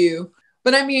girls to do.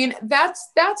 But I mean,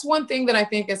 that's one thing that I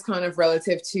think is kind of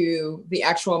relative to the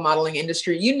actual modeling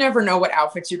industry. You never know what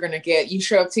outfits you're going to get. You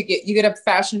get a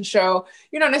fashion show.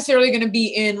 You're not necessarily going to be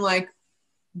in like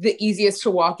the easiest to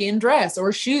walk in dress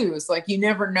or shoes. Like you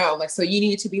never know. Like, so you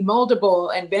need to be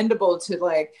moldable and bendable to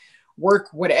like work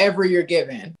whatever you're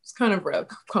given. It's kind of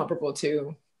comparable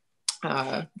to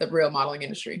the real modeling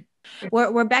industry.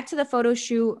 We're back to the photo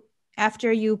shoot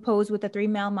after you pose with the 3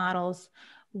 male models.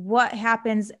 What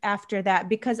happens after that?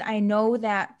 Because I know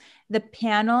that the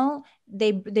panel,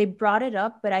 they brought it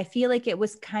up, but I feel like it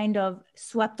was kind of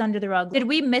swept under the rug. Did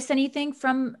we miss anything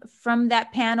from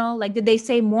that panel? Like, did they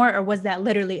say more or was that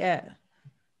literally it?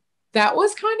 That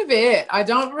was kind of it. I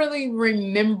don't really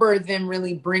remember them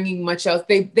really bringing much else.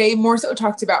 They more so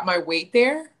talked about my weight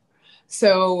there.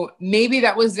 So maybe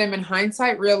that was them in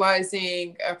hindsight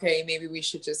realizing, okay, maybe we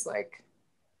should just like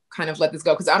kind of let this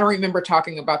go. Cause I don't remember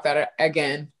talking about that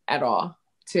again at all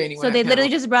to anyone. So they literally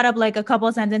just brought up like a couple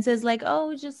of sentences like,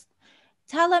 oh, just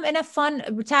tell them in a fun,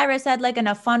 Tyra said like in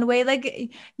a fun way.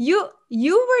 Like you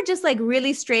were just like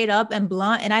really straight up and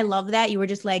blunt. And I love that. You were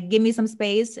just like, give me some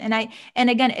space. And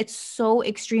again, it's so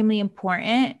extremely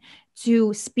important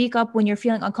to speak up when you're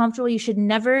feeling uncomfortable. You should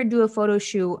never do a photo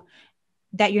shoot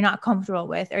that you're not comfortable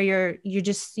with, or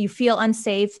you feel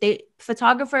unsafe.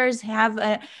 Photographers have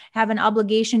an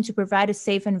obligation to provide a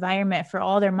safe environment for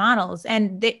all their models.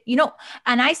 And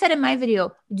and I said in my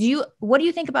video, what do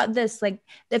you think about this? Like,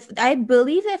 if I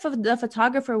believe if the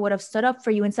photographer would have stood up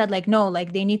for you and said like, no,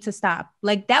 like they need to stop,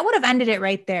 like that would have ended it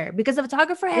right there, because the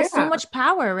photographer has so much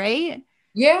power, right?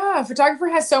 Yeah, photographer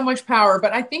has so much power,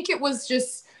 but I think it was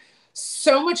just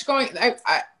so much going.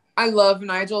 I love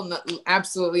Nigel,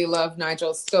 absolutely love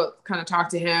Nigel. Still kind of talk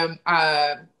to him,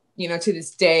 to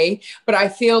this day. But I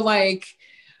feel like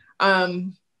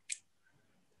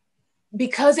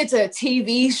because it's a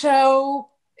TV show,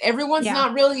 everyone's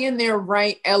not really in their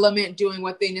right element doing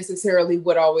what they necessarily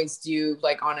would always do,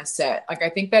 like on a set. Like, I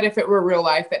think that if it were real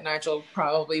life, that Nigel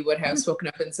probably would have spoken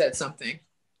up and said something.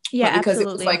 Yeah, but because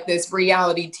absolutely. It was like this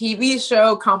reality TV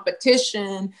show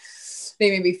competition,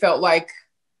 they maybe felt like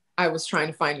I was trying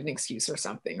to find an excuse or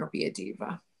something, or be a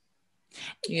diva.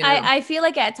 I feel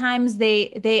like at times they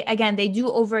do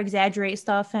over exaggerate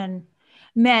stuff, and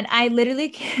man, I literally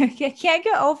can't get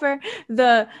over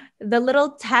the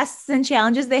little tests and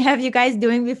challenges they have you guys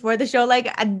doing before the show.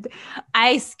 Like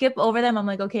I skip over them. I'm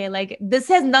like, okay, like this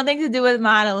has nothing to do with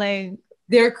modeling.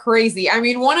 They're crazy. I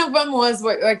mean, one of them was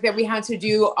that we had to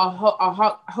do a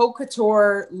haute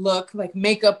couture look, like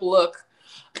makeup look,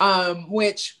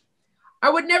 which I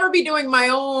would never be doing my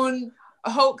own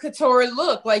haute couture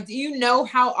look. Like, do you know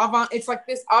how it's like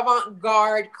this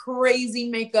avant-garde crazy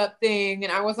makeup thing?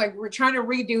 And I was like, we're trying to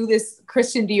redo this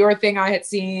Christian Dior thing I had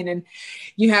seen, and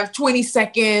you have 20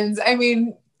 seconds. I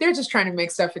mean, they're just trying to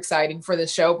make stuff exciting for the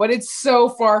show, but it's so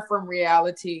far from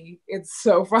reality. It's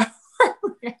so far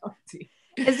from reality.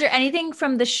 Is there anything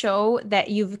from the show that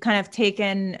you've kind of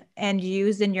taken and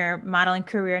used in your modeling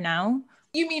career now?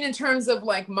 You mean in terms of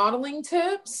like modeling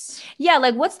tips? Yeah,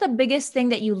 like what's the biggest thing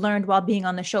that you learned while being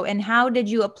on the show, and how did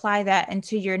you apply that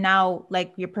into your now,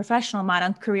 like your professional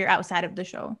modeling career outside of the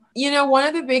show? One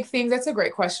of the big things, that's a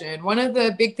great question. One of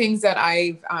the big things that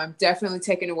I've definitely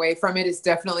taken away from it is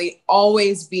definitely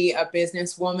always be a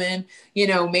businesswoman.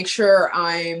 Make sure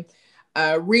I'm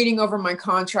reading over my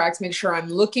contracts, make sure I'm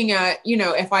looking at,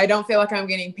 if I don't feel like I'm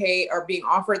getting paid or being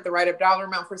offered the right dollar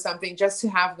amount for something, just to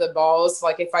have the balls,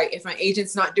 like if my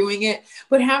agent's not doing it,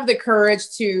 but have the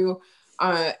courage to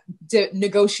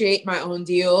negotiate my own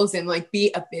deals and like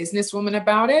be a businesswoman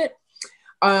about it.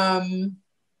 I've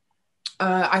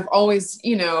always,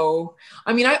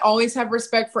 I always have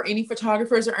respect for any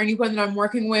photographers or anyone that I'm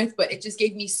working with, but it just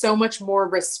gave me so much more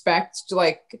respect,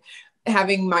 like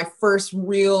having my first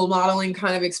real modeling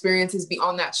kind of experiences be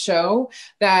on that show,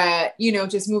 that,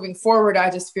 just moving forward,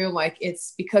 I just feel like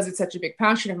it's because it's such a big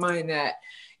passion of mine that,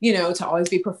 to always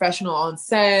be professional on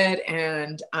set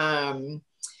and, have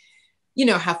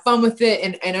fun with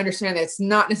it and understand that it's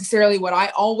not necessarily what I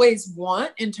always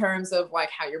want in terms of like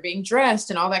how you're being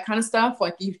dressed and all that kind of stuff.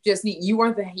 Like you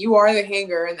are the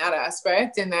hanger in that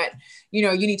aspect, and that,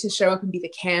 you need to show up and be the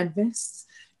canvas,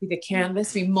 be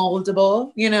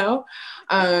moldable,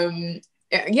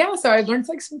 so I learned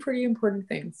like some pretty important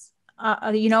things.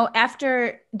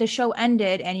 After the show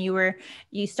ended and you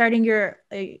starting your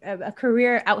a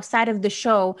career outside of the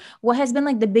show, what has been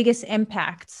like the biggest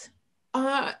impact?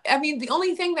 The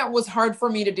only thing that was hard for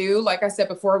me to do, like I said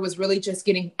before, was really just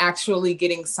actually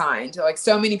getting signed. Like,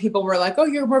 so many people were like, oh,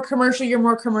 you're more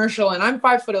commercial. And I'm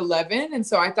 5'11". And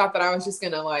so I thought that I was just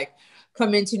going to like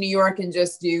come into New York and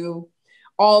just do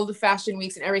all the fashion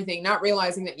weeks and everything, not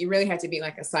realizing that you really had to be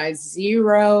like a size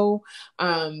 0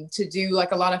 to do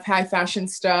like a lot of high fashion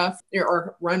stuff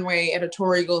or runway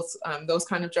editorials, those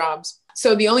kind of jobs.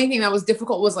 So the only thing that was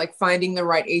difficult was like finding the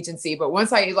right agency. But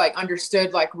once I like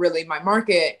understood like really my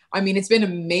market, it's been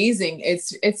amazing.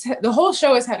 It's the whole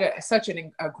show has had such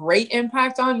a great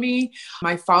impact on me.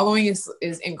 My following is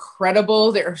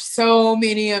incredible. There are so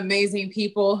many amazing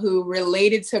people who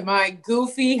related to my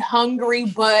goofy, hungry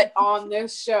butt on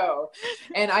this show.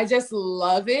 And I just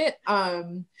love it.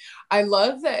 I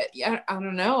love that. Yeah, I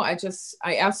don't know. I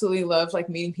absolutely love like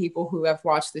meeting people who have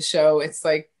watched the show. It's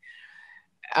like,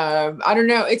 I don't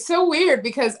know. It's so weird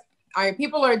because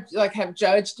people are like, have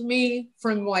judged me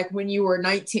from like when I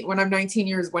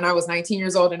was 19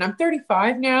 years old, and I'm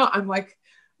 35 now. I'm like,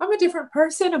 I'm a different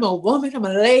person. I'm a woman. I'm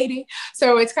a lady.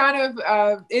 So it's kind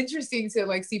of interesting to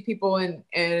like see people and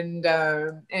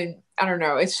I don't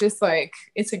know. It's just like,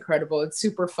 it's incredible. It's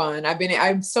super fun.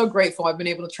 I'm so grateful. I've been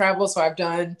able to travel. So I've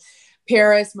done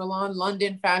Paris, Milan,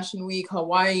 London Fashion Week,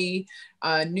 Hawaii,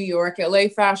 New York, LA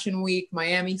Fashion Week,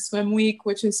 Miami Swim Week,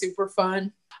 which is super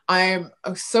fun. I'm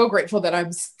so grateful that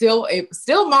I'm still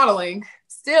modeling.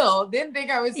 Still didn't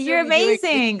think I was. You're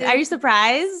amazing. Are you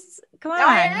surprised? Come on.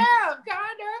 I am,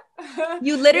 kinda.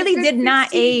 You literally It's did been not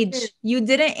 16 years. age. You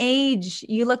didn't age.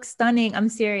 You look stunning. I'm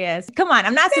serious. Come on.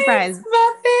 I'm not Thanks, surprised.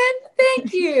 Muffin.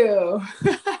 Thank you.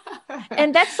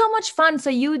 And that's so much fun. So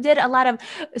you did a lot of,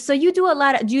 so you do a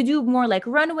lot of, do you do more like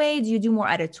runway? Do you do more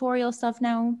editorial stuff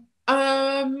now?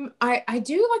 I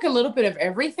do like a little bit of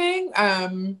everything.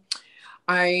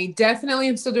 I definitely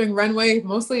am still doing runway.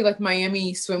 Mostly like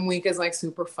Miami Swim Week is like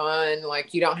super fun.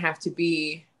 Like you don't have to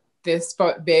be this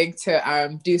big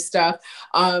to do stuff.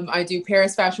 I do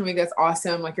Paris Fashion Week. That's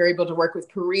awesome. Like you're able to work with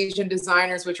Parisian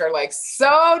designers, which are like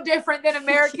so different than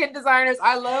American designers.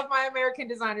 I love my American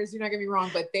designers. Do not get me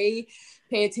wrong, but they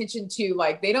pay attention to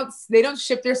like they don't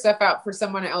ship their stuff out for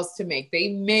someone else to make. They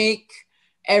make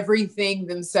everything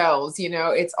themselves. You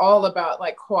know, it's all about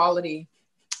like quality.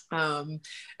 And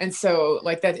so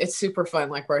like that, it's super fun,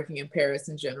 like working in Paris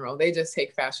in general. They just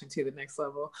take fashion to the next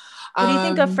level. What do you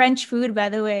think of French food, by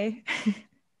the way?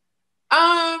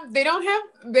 They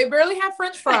barely have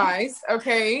French fries,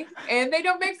 okay? And they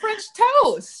don't make French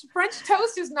toast. French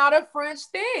toast is not a French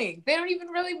thing. They don't even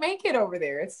really make it over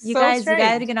there. It's You so guys, strange. you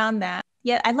got to get on that.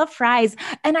 Yeah, I love fries.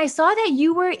 And I saw that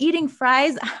you were eating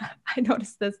fries. I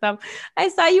noticed this stuff. I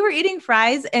saw you were eating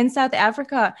fries in South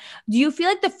Africa. Do you feel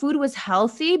like the food was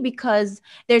healthy because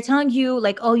they're telling you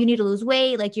like, oh, you need to lose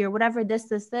weight, like you're whatever, this,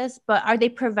 but are they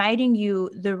providing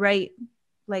you the right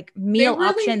like meal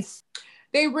options?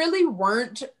 They really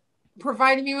weren't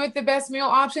providing me with the best meal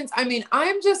options. I mean,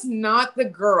 I'm just not the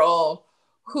girl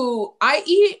who I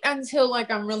eat until like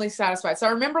I'm really satisfied. So I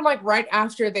remember like right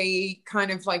after they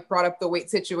kind of like brought up the weight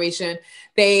situation,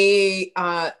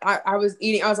 I was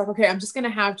eating, I was like, okay, I'm just gonna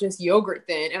have just yogurt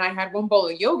then. And I had one bowl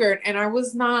of yogurt and I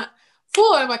was not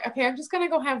full. I'm like, okay, I'm just gonna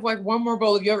go have like one more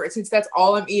bowl of yogurt since that's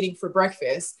all I'm eating for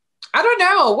breakfast. I don't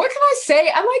know. What can I say?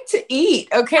 I like to eat.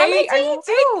 Okay. I like to eat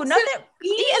too. Nothing.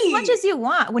 Eat as much as you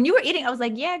want. When you were eating, I was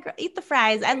like, yeah, girl, eat the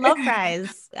fries. I love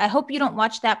fries. I hope you don't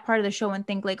watch that part of the show and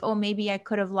think like, oh, maybe I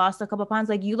could have lost a couple pounds.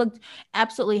 Like you looked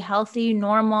absolutely healthy,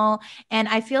 normal. And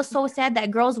I feel so sad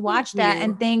that girls watch that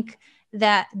and think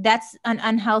that that's an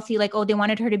unhealthy, like, oh, they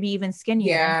wanted her to be even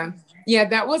skinnier. Yeah. Yeah.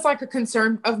 That was like a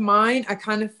concern of mine. I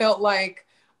kind of felt like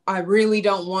I really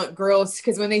don't want girls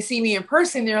because when they see me in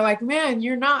person, they're like, man,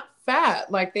 you're not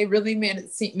fat. Like they really made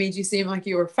you seem like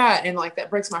you were fat. And like,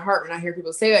 that breaks my heart when I hear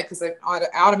people say that, because I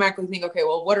automatically think, okay,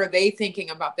 well, what are they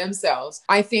thinking about themselves?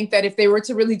 I think that if they were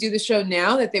to really do the show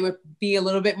now, that they would be a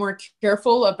little bit more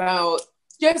careful about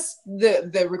just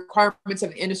the requirements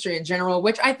of the industry in general,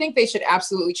 which I think they should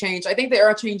absolutely change. I think they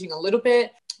are changing a little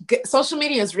bit. Social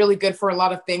media is really good for a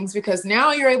lot of things because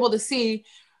now you're able to see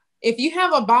if you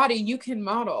have a body, you can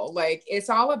model. Like it's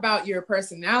all about your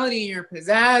personality and your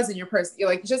pizzazz and your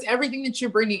like just everything that you're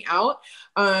bringing out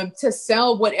to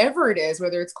sell whatever it is,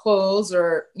 whether it's clothes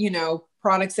or, you know,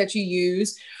 products that you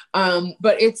use.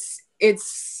 But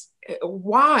it's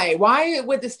why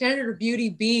would the standard of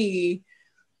beauty be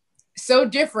so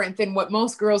different than what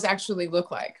most girls actually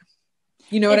look like?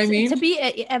 You know what I mean? To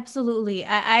be absolutely.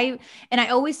 I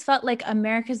always felt like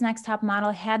America's Next Top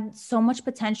Model had so much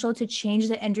potential to change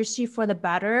the industry for the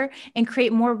better and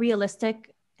create more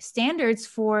realistic standards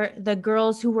for the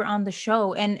girls who were on the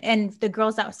show and the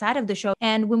girls outside of the show.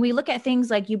 And when we look at things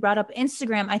like you brought up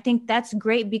Instagram, I think that's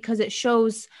great because it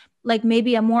shows like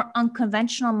maybe a more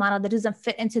unconventional model that doesn't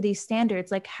fit into these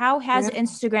standards. Like how has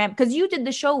Instagram, because you did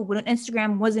the show when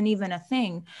Instagram wasn't even a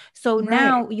thing. So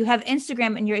now you have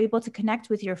Instagram and you're able to connect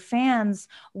with your fans.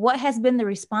 What has been the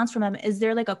response from them? Is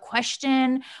there like a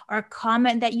question or a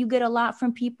comment that you get a lot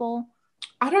from people?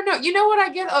 I don't know. You know what I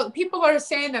get? People are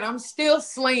saying that I'm still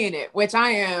slaying it, which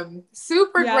I am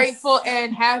super grateful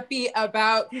and happy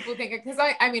about. People thinking, because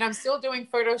I mean, I'm still doing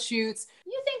photo shoots.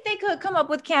 You think they could come up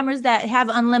with cameras that have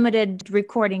unlimited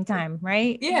recording time,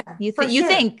 right? Yeah. You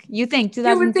think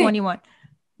 2021.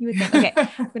 You would think. Okay,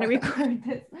 I'm gonna record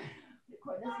this.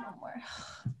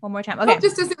 One more time. Okay. Hope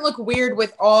this doesn't look weird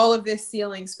with all of this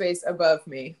ceiling space above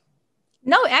me.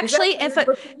 No, actually,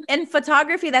 in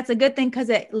photography, that's a good thing because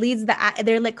it leads the eye.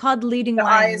 They're like called leading lines.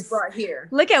 The eye is brought here.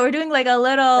 Look at, we're doing like a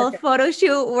little photo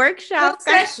shoot workshop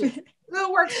session.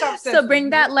 Little workshop session. So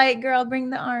bring that light, girl. Bring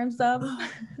the arms up.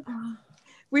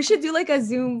 We should do like a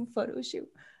Zoom photo shoot.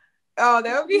 Oh,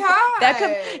 that would be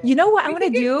hot. You know what I want to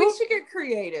do? We should get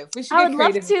creative. I would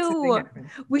love to.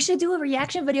 We should do a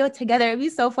reaction video together. It'd be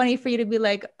so funny for you to be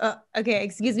like, okay,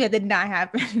 excuse me, that did not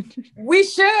happen. We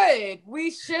should.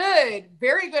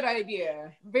 Very good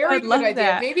idea. Very good idea.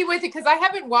 That. Maybe with it, because I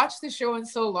haven't watched the show in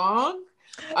so long.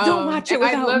 Don't watch it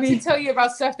without me. I'd love to tell you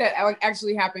about stuff that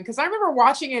actually happened. Because I remember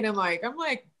watching it and I'm like,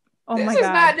 oh this is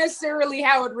not necessarily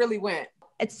how it really went.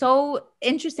 it's so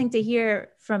interesting to hear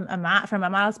from a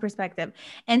model's perspective.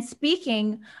 And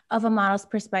speaking of a model's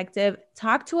perspective,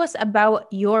 talk to us about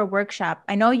your workshop.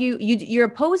 I know you're a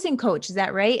posing coach, is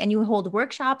that right? And you hold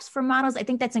workshops for models. I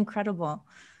think that's incredible.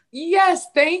 Yes,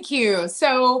 thank you.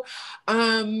 So,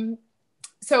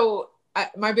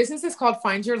 my business is called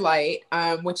Find Your Light,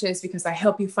 which is because I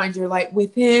help you find your light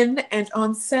within and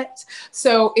on set.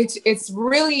 So it's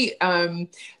really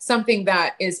something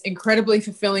that is incredibly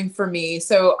fulfilling for me.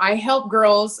 So I help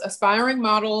girls, aspiring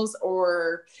models,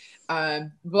 or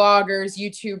bloggers,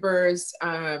 YouTubers,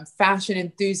 fashion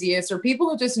enthusiasts, or people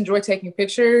who just enjoy taking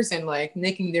pictures and like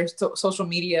making their social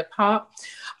media pop.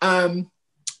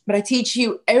 But I teach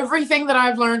you everything that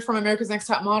I've learned from America's Next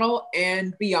Top Model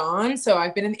and beyond. So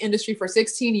I've been in the industry for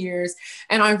 16 years,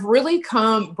 and I've really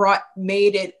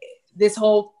made it this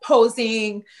whole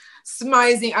posing,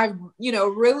 smizing. I've,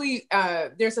 really,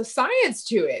 there's a science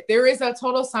to it. There is a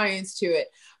total science to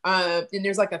it. And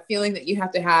there's like a feeling that you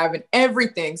have to have and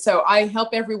everything. So I help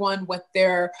everyone with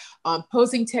their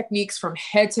posing techniques from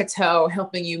head to toe,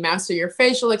 helping you master your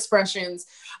facial expressions,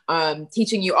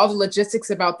 teaching you all the logistics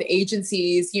about the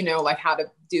agencies, like how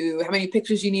many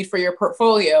pictures you need for your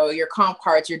portfolio, your comp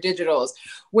cards, your digitals,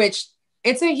 which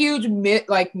it's a huge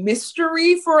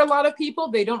mystery for a lot of people.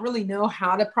 They don't really know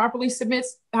how to properly submit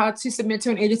to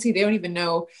an agency. They don't even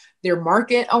know their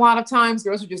market. A lot of times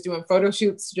girls are just doing photo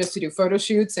shoots just to do photo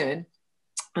shoots. And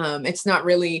it's not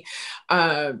really,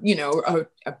 a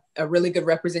really good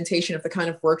representation of the kind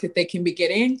of work that they can be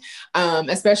getting,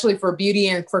 especially for beauty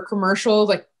and for commercials.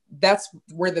 Like that's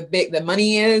where the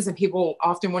money is, and people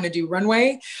often want to do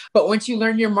runway. But once you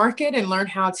learn your market and learn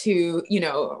how to,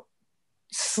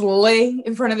 slay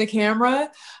in front of the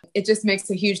camera, it just makes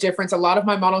a huge difference. A lot of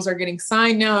my models are getting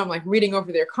signed now. I'm like reading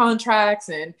over their contracts,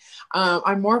 and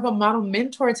I'm more of a model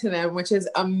mentor to them, which is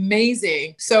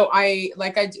amazing. So I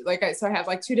have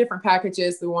like two different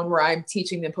packages. The one where I'm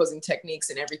teaching them posing techniques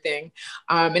and everything.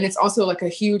 And it's also like a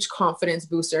huge confidence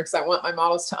booster, because I want my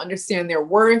models to understand their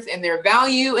worth and their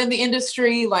value in the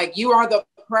industry. Like, you are the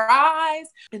prize.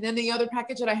 And then the other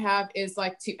package that I have is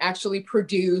like to actually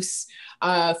produce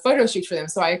photo shoots for them.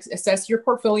 So I assess your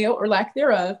portfolio or lack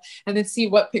thereof, and then see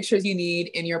what pictures you need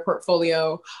in your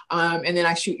portfolio. And then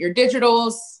I shoot your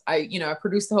digitals. I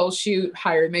produce the whole shoot,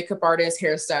 hire makeup artist,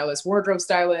 hairstylist, wardrobe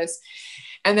stylist.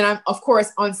 And then I'm, of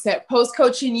course, on set post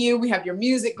coaching you. We have your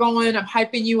music going. I'm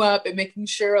hyping you up and making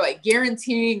sure, like,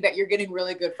 guaranteeing that you're getting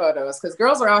really good photos. Because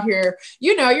girls are out here,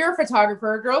 you're a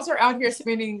photographer. Girls are out here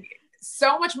spending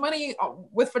so much money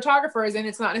with photographers, and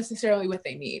it's not necessarily what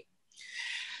they need.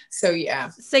 So yeah.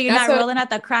 So you're not rolling out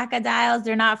the crocodiles.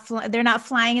 They're not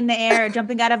flying in the air or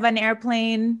jumping out of an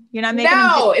airplane. You're not making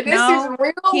this is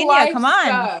real Keenyah, life come on.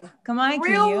 stuff. Come on,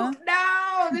 Keenyah.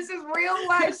 No, this is real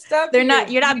life stuff. You're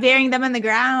not burying them in the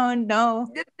ground. No,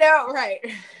 right.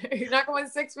 You're not going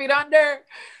 6 feet under.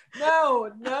 No,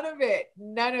 none of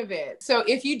it. So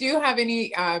if you do have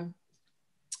any,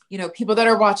 people that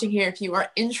are watching here, if you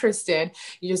are interested,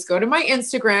 you just go to my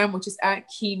Instagram, which is at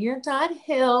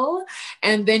Keenyah.Hill,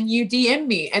 and then you DM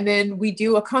me, and then we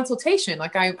do a consultation.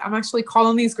 Like I'm actually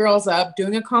calling these girls up,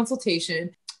 doing a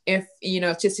consultation, if,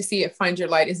 just to see if Find Your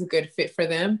Light is a good fit for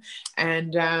them.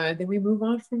 And then we move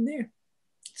on from there.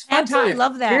 It's fun. I absolutely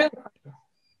love that. Really.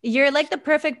 You're like the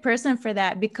perfect person for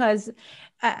that, because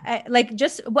by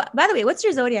the way, what's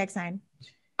your zodiac sign?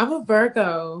 I'm a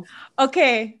Virgo.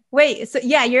 Okay. Wait. So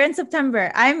yeah, you're in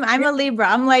September. I'm a Libra.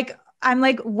 I'm like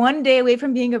 1 day away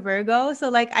from being a Virgo. So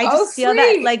like, I just feel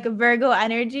that like Virgo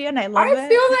energy, and I love it. I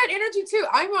feel that energy too.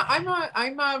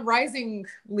 I'm a rising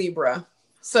Libra.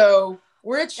 So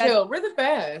we're chill. We're the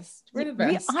best. We're the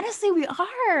best. We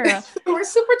are. We're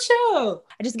super chill.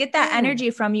 I just get that energy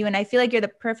from you. And I feel like you're the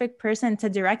perfect person to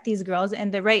direct these girls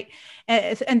in the right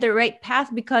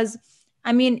path, because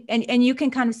I mean, and you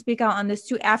can kind of speak out on this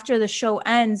too. After the show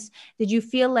ends, did you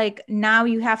feel like now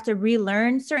you have to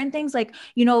relearn certain things? Like,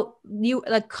 you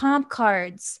like comp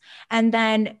cards, and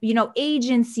then,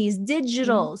 agencies, digitals.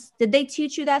 Mm-hmm. Did they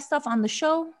teach you that stuff on the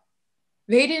show?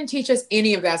 They didn't teach us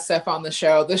any of that stuff on the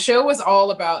show. The show was all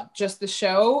about just the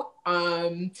show.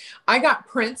 I got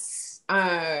prints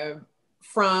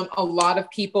from a lot of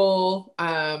people.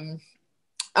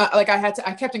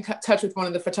 I kept in touch with one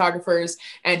of the photographers,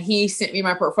 and he sent me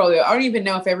my portfolio. I don't even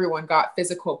know if everyone got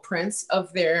physical prints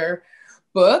of their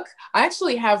book. I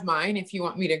actually have mine if you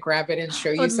want me to grab it and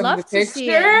show you some of the pictures.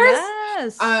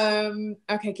 Yes.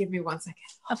 Okay, give me 1 second.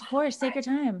 Of course, take your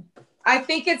time. I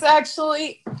think it's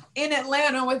actually in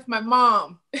Atlanta with my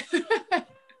mom.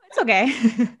 It's okay.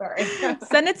 Sorry.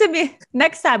 Send it to me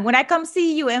next time when I come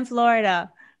see you in Florida.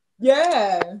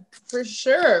 Yeah, for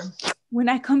sure. When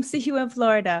I come see you in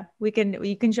Florida, you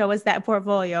can show us that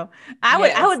portfolio.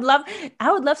 Yes.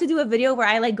 I would love to do a video where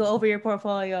I like go over your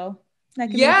portfolio. That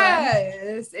could be fun.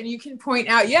 Yes, and you can point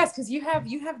out, yes, because you have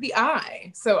the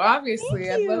eye. So obviously,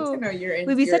 Thank I'd love to you. know your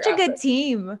We'd be such a good outfit.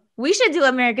 team. We should do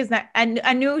America's Next,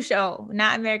 a new show,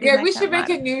 not America's Yeah, we Next Top should make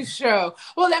Model. a new show.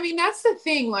 Well, I mean, that's the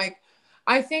thing. Like,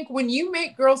 I think when you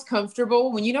make girls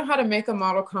comfortable, when you know how to make a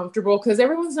model comfortable, because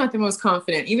everyone's not the most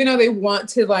confident, even though they want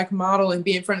to like model and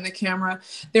be in front of the camera,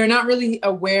 they're not really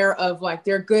aware of like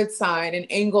their good side and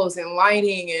angles and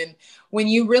lighting. And when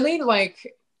you really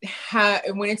like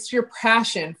when it's your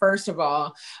passion, first of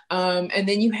all, and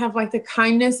then you have like the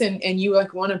kindness and you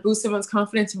like want to boost someone's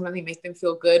confidence and really make them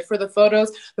feel good for the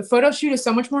photos. The photo shoot is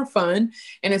so much more fun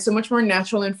and it's so much more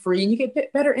natural and free, and you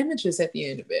get better images at the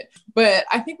end of it. But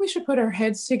I think we should put our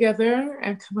heads together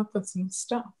and come up with some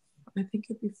stuff. I think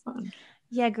it'd be fun.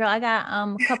 Yeah, girl, I got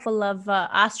a couple of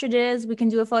ostriches we can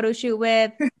do a photo shoot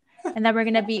with. And then we're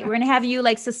gonna have you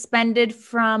like suspended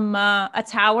from a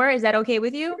tower. Is that okay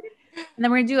with you? And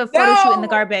then we're gonna do a photo shoot in the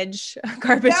garbage.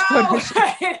 Photo shoot.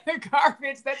 The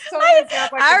garbage. That's totally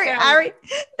sounds like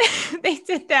they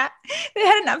did that. They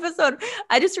had an episode.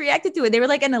 I just reacted to it. They were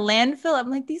like in a landfill. I'm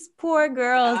like, these poor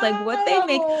girls, like what they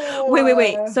make.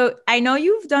 Wait. So I know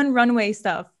you've done runway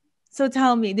stuff. So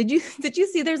tell me, did you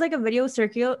see there's like a video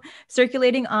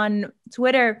circulating on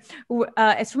Twitter?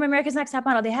 It's from America's Next Top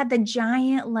Model. They had the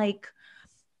giant like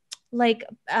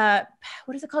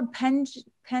what is it called?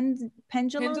 Pendulum?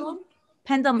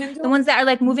 The ones that are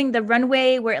like moving the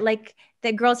runway where like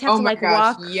the girls have to like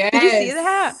walk. Yes. Did you see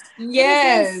that?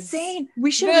 Yes. Insane.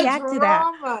 We should react to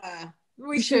that.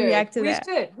 We should react to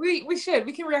that. We should.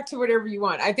 We can react to whatever you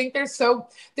want. I think there's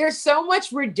so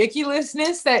much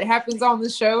ridiculousness that happens on the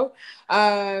show.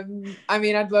 I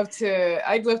mean, I'd love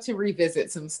to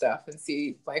revisit some stuff and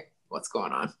see like what's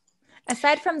going on.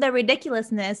 Aside from the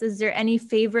ridiculousness, is there any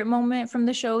favorite moment from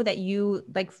the show that you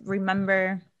like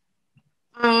remember?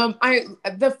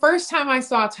 The first time I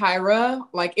saw Tyra,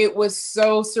 like it was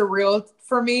so surreal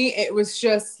for me. It was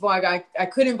just like I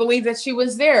couldn't believe that she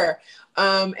was there.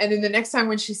 And then the next time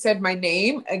when she said my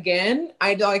name again,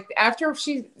 I like after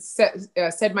she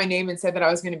said my name and said that I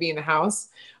was going to be in the house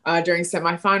during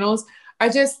semifinals, I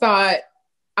just thought,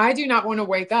 I do not want to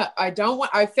wake up. I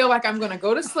feel like I'm going to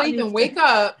go to sleep and wake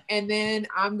up and then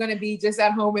I'm going to be just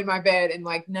at home in my bed and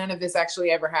like none of this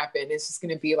actually ever happened. It's just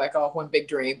going to be like all one big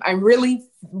dream. I really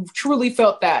truly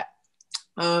felt that.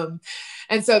 And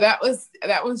so that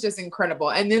was just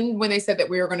incredible. And then when they said that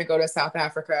we were going to go to South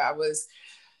Africa, I was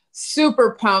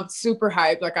super pumped, super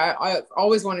hyped. Like I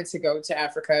always wanted to go to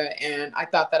Africa and I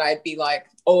thought that I'd be like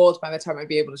old by the time I'd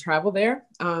be able to travel there.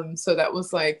 So that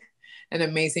was like an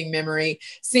amazing memory.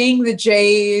 Seeing the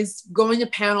Jays, going to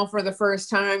panel for the first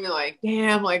time, and like,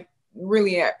 damn, like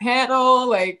really at panel,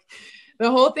 like the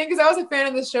whole thing. Cause I was a fan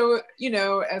of the show,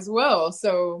 as well.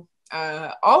 So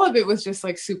all of it was just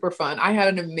like super fun. I had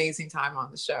an amazing time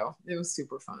on the show. It was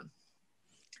super fun.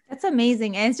 That's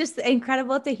amazing. And it's just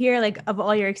incredible to hear like of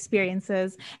all your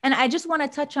experiences. And I just want to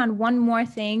touch on one more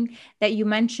thing that you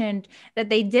mentioned, that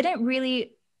they didn't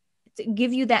really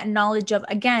give you that knowledge of,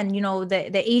 again,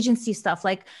 the agency stuff,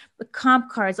 like the comp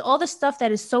cards, all the stuff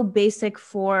that is so basic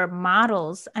for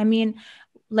models. I mean,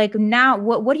 like now,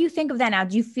 what do you think of that now?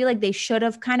 Do you feel like they should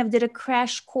have kind of did a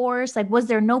crash course? Like, was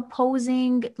there no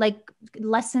posing like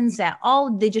lessons at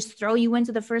all? They just throw you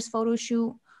into the first photo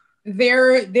shoot?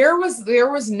 There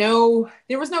was no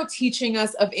teaching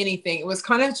us of anything. It was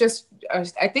kind of just,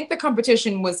 I think the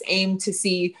competition was aimed to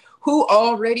see who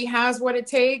already has what it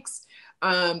takes,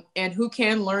 and who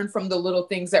can learn from the little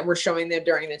things that we're showing them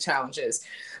during the challenges.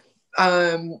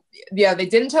 They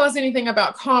didn't tell us anything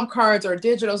about comp cards or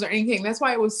digitals or anything. That's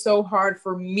why it was so hard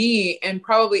for me and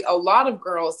probably a lot of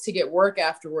girls to get work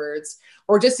afterwards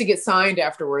or just to get signed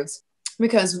afterwards,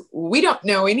 because we don't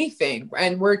know anything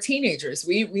and we're teenagers.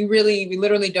 We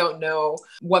literally don't know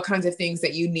what kinds of things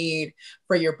that you need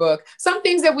for your book. Some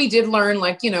things that we did learn,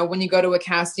 like, when you go to a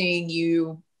casting,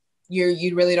 you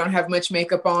really don't have much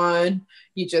makeup on.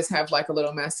 You just have like a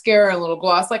little mascara, a little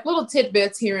gloss, like little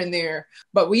tidbits here and there.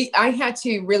 But I had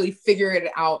to really figure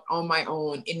it out on my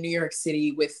own in New York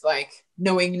City with like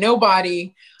knowing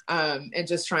nobody, and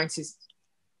just trying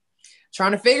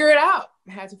to figure it out.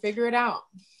 I had to figure it out.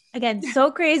 Again,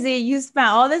 so crazy. You spent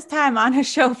all this time on a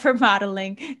show for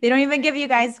modeling. They don't even give you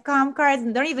guys comp cards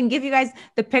and don't even give you guys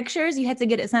the pictures. You had to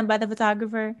get it sent by the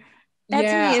photographer. That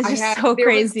to me is just so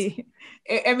crazy.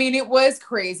 It was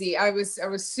crazy. I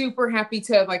was super happy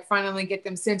to like finally get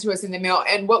them sent to us in the mail.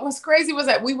 And what was crazy was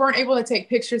that we weren't able to take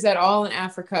pictures at all in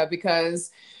Africa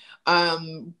because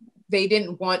they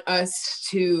didn't want us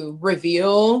to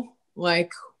reveal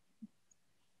like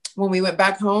when we went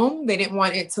back home, they didn't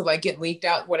want it to like get leaked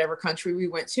out whatever country we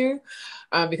went to,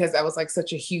 because that was like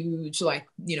such a huge like,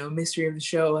 you know, mystery of the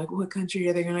show. Like, what country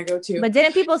are they gonna go to? But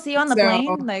didn't people see you on the So,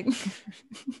 plane? Like,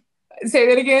 say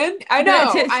that again. I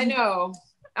know.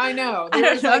 I There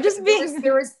don't was know. like I'm just being.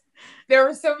 there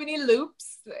were so many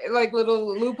loops, like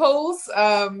little loopholes.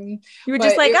 You were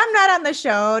just like, I'm not on the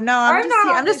show. No, I'm just not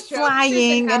here. on I'm the just show. This isn't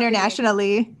flying happening.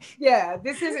 internationally. Yeah,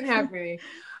 this isn't happening.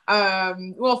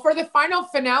 Well, for the final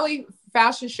finale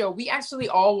fashion show, we actually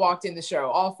all walked in the show,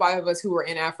 all 5 of us who were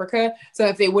in Africa, so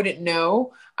that they wouldn't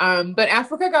know. But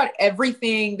Africa got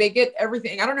everything. They get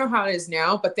everything. I don't know how it is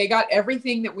now, but they got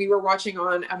everything that we were watching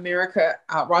on America,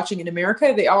 watching in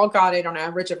America. They all got it on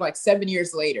average of like 7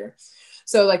 years later.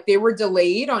 So like they were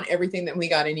delayed on everything that we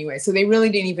got anyway. So they really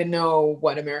didn't even know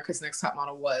what America's Next Top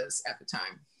Model was at the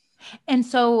time. And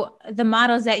so the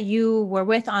models that you were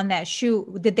with on that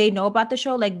shoot, did they know about the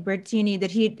show? Like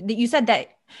Bertini, you said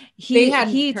that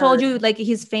he told you like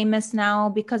he's famous now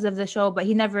because of the show, but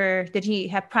did he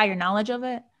have prior knowledge of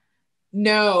it?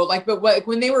 No, like, but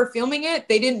when they were filming it,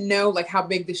 they didn't know like how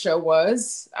big the show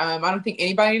was. I don't think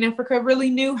anybody in Africa really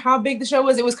knew how big the show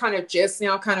was. It was kind of just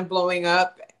now kind of blowing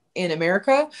up in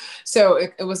America. So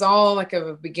it was all like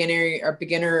a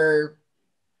beginner,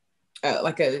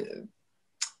 like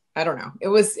I don't know. It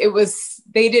was,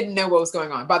 they didn't know what was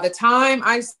going on. By the time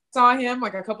I saw him,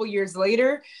 like a couple years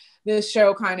later, the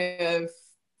show kind of,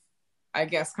 I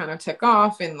guess, kind of took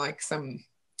off and like some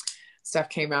stuff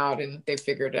came out and they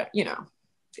figured it, you know.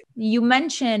 You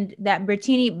mentioned that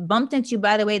Bertini bumped into you,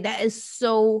 by the way. That is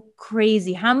so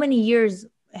crazy. How many years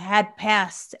had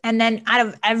passed? And then out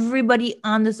of everybody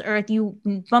on this earth, you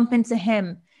bump into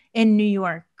him in New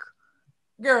York.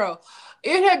 Girl,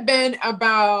 it had been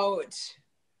about,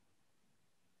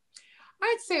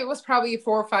 I'd say it was probably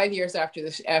 4 or 5 years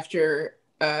after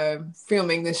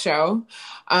filming the show.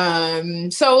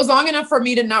 So it was long enough for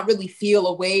me to not really feel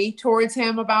a way towards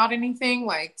him about anything,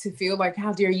 like to feel like,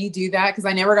 how dare you do that? Because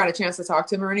I never got a chance to talk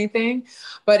to him or anything.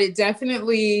 But it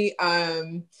definitely,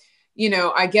 you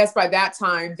know, I guess by that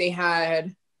time they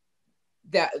had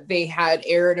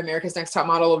aired America's Next Top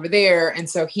Model over there. And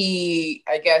so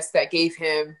I guess that gave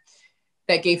him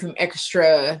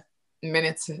extra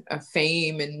minutes of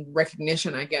fame and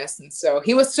recognition, I guess. And so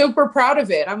he was super proud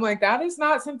of it. I'm like, that is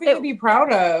not something to be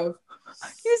proud of.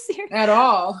 You serious? At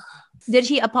all. Did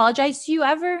he apologize to you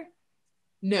ever?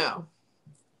 No.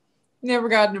 Never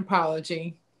got an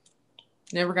apology.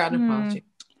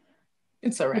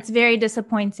 It's all right. It's very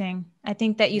disappointing. I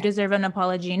think that you deserve an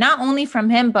apology, not only from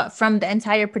him, but from the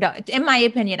entire production. In my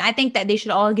opinion, I think that they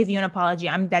should all give you an apology.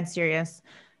 I'm dead serious.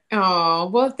 Oh,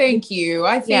 well, thank you.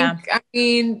 I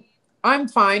mean, I'm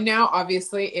fine now.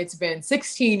 Obviously, it's been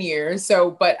 16 years. So,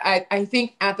 but I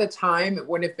think at the time it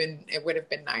would have been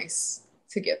nice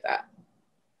to get that.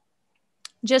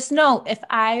 Just know, if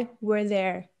I were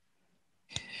there.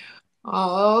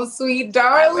 Oh, sweet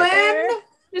darling.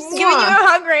 Just giving you a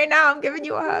hug right now. I'm giving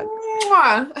you a hug.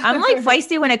 I'm like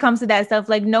feisty when it comes to that stuff.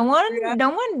 Like no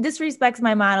one disrespects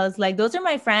my models. Like those are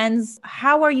my friends.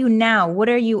 How are you now? What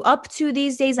are you up to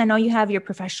these days? I know you have your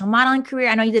professional modeling career.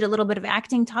 I know you did a little bit of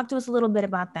acting. Talk to us a little bit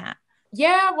about that.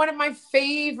 Yeah, one of my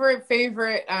favorite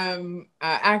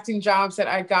acting jobs that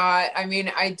I got. I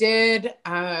mean, I did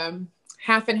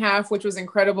Half and Half, which was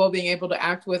incredible, being able to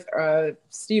act with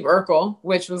Steve Urkel,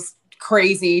 which was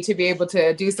crazy to be able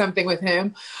to do something with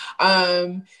him.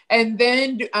 And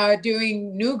then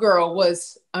doing New Girl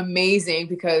was amazing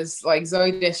because like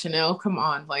Zooey Deschanel, come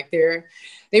on, like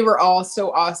they were all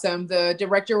so awesome. The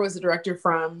director was the director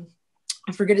from,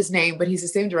 I forget his name, but he's the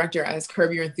same director as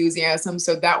Curb Your Enthusiasm.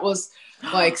 So that was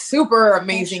like super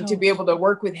amazing to be able to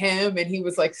work with him. And he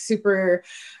was like super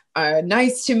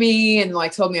nice to me and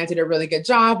like told me I did a really good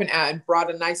job and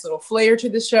brought a nice little flair to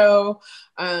the show.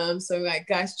 So like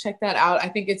guys, check that out. I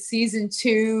think it's season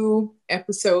 2,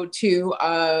 episode 2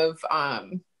 of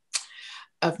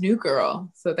New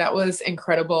Girl. So that was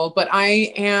incredible. But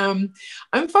I'm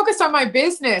focused on my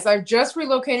business. I've just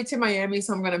relocated to Miami,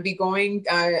 so I'm going to be going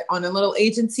on a little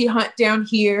agency hunt down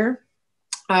here.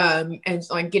 And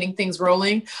like getting things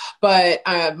rolling. But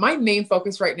my main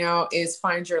focus right now is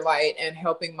Find Your Light and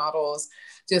helping models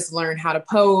just learn how to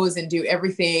pose and do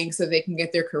everything so they can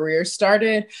get their careers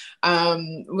started.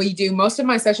 We do most of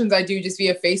my sessions, I do just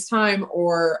via FaceTime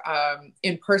or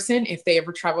in person if they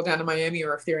ever travel down to Miami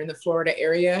or if they're in the Florida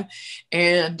area.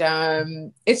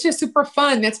 And it's just super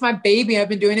fun. That's my baby. I've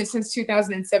been doing it since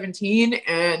 2017.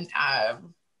 And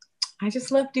I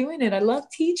just love doing it. I love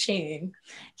teaching.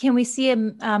 Can we see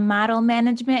a model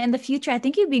management in the future? I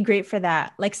think you'd be great for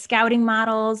that. Like scouting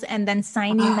models and then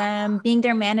signing them, being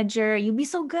their manager. You'd be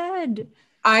so good.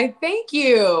 I thank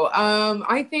you.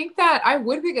 I think that I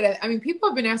would be good at, I mean, people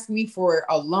have been asking me for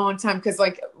a long time because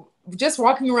like just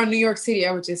walking around New York City,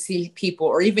 I would just see people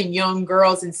or even young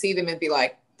girls and see them and be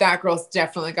like, that girl's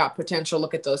definitely got potential.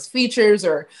 Look at those features.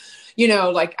 Or, you know,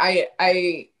 like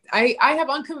I have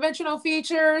unconventional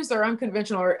features or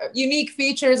unconventional or unique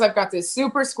features. I've got this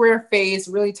super square face,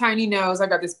 really tiny nose. I've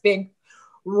got this big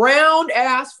round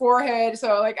ass forehead.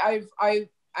 So like I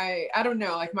don't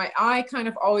know, like my eye kind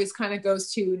of always kind of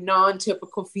goes to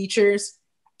non-typical features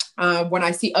when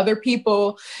I see other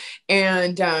people.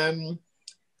 And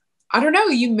I don't know,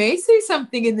 you may see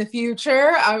something in the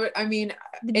future. I mean,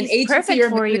 an agency or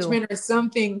management or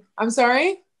something. I'm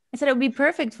sorry? I said it would be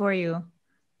perfect for you.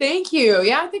 Thank you.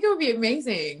 Yeah, I think it would be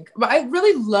amazing. But I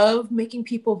really love making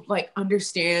people like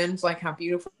understand like how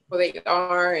beautiful they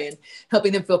are and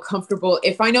helping them feel comfortable.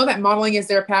 If I know that modeling is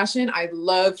their passion, I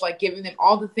love like giving them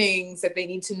all the things that they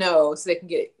need to know so they can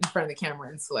get in front of the camera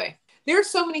and slay. There's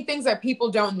so many things that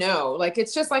people don't know. Like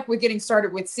it's just like with getting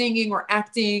started with singing or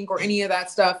acting or any of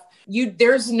that stuff.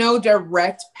 There's no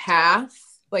direct path.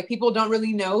 Like people don't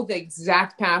really know the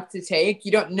exact path to take.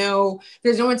 You don't know,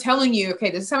 there's no one telling you,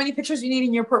 okay, this is how many pictures you need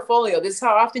in your portfolio. This is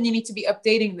how often you need to be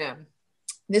updating them.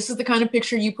 This is the kind of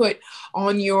picture you put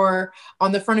on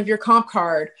the front of your comp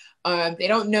card. They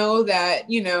don't know that,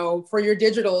 you know, for your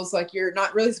digitals, like you're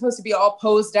not really supposed to be all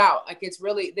posed out. Like it's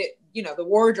really the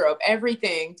wardrobe,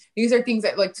 everything. These are things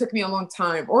that like took me a long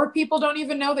time. Or people don't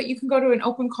even know that you can go to an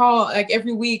open call like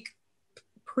every week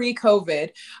pre-COVID,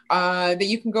 that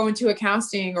you can go into a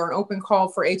casting or an open call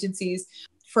for agencies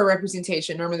for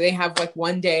representation. Normally they have like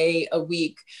one day a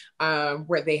week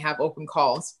where they have open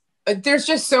calls. There's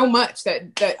just so much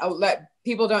that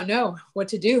people don't know what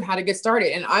to do, how to get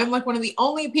started. And I'm like one of the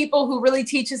only people who really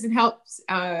teaches and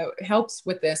helps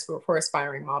with this for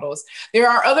aspiring models. There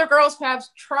are other girls who have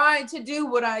tried to do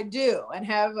what I do and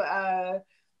have,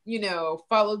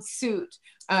 followed suit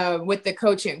with the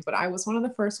coaching, but I was one of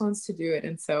the first ones to do it.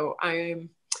 And so I'm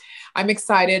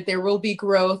excited. There will be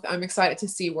growth. I'm excited to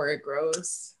see where it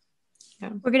grows. Yeah.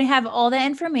 We're going to have all the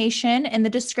information in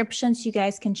the description so you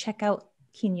guys can check out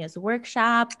Keenyah's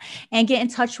workshop and get in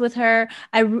touch with her.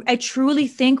 I truly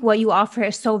think what you offer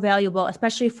is so valuable,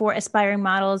 especially for aspiring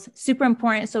models, super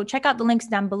important. So check out the links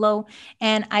down below.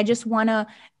 And I just want to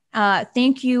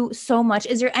thank you so much.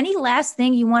 Is there any last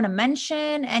thing you want to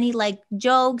mention? Any like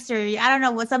jokes or I don't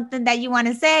know, something that you want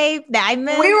to say that I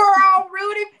missed? We were all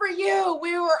rooting for you.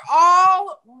 We were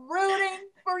all rooting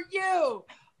for you.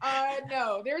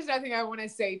 No, there's nothing I want to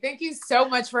say. Thank you so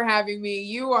much for having me.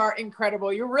 You are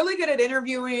incredible. You're really good at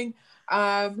interviewing.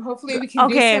 Hopefully we can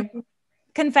do something.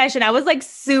 Confession. I was like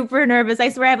super nervous. I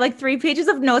swear I have like 3 pages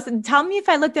of notes and tell me if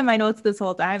I looked at my notes this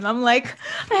whole time. I'm like,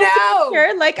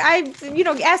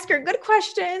 ask her good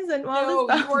questions and all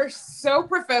this stuff. You are so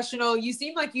professional. You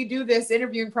seem like you do this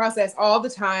interviewing process all the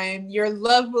time. You're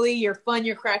lovely. You're fun.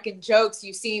 You're cracking jokes.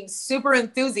 You seem super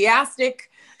enthusiastic.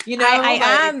 You know,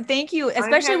 I am. Thank you.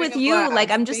 Especially with you.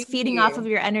 Like I'm just feeding off of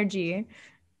your energy.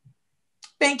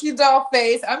 Thank you,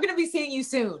 Dollface. I'm going to be seeing you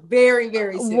soon. Very,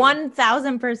 very soon.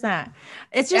 1000%.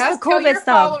 It's just the COVID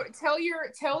stuff. Tell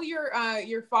your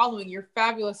following, your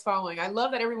fabulous following. I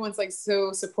love that everyone's like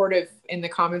so supportive in the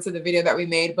comments of the video that we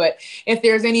made. But if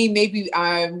there's any maybe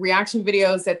reaction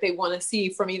videos that they want to see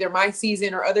from either my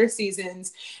season or other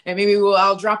seasons, and maybe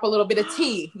I'll drop a little bit of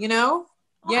tea, you know?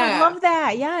 Yeah. I love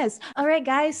that. Yes. All right,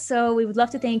 guys. So we would love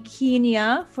to thank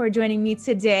Keenyah for joining me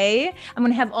today. I'm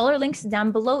going to have all her links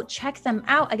down below. Check them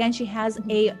out. Again, she has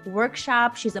a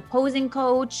workshop. She's a posing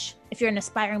coach. If you're an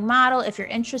aspiring model, if you're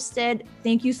interested,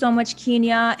 thank you so much,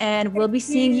 Keenyah. And we'll be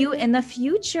seeing you in the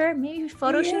future. Maybe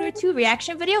photo shoot or 2,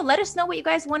 reaction video. Let us know what you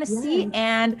guys want to see.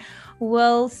 And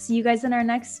we'll see you guys in our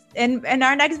next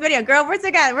video. Girl, where's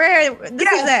it at?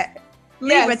 This is it.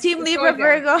 Libra, Team Libra,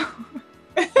 Virgo.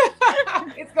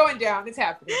 It's going down. It's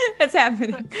happening. It's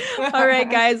happening. All right,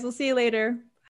 guys. We'll see you later.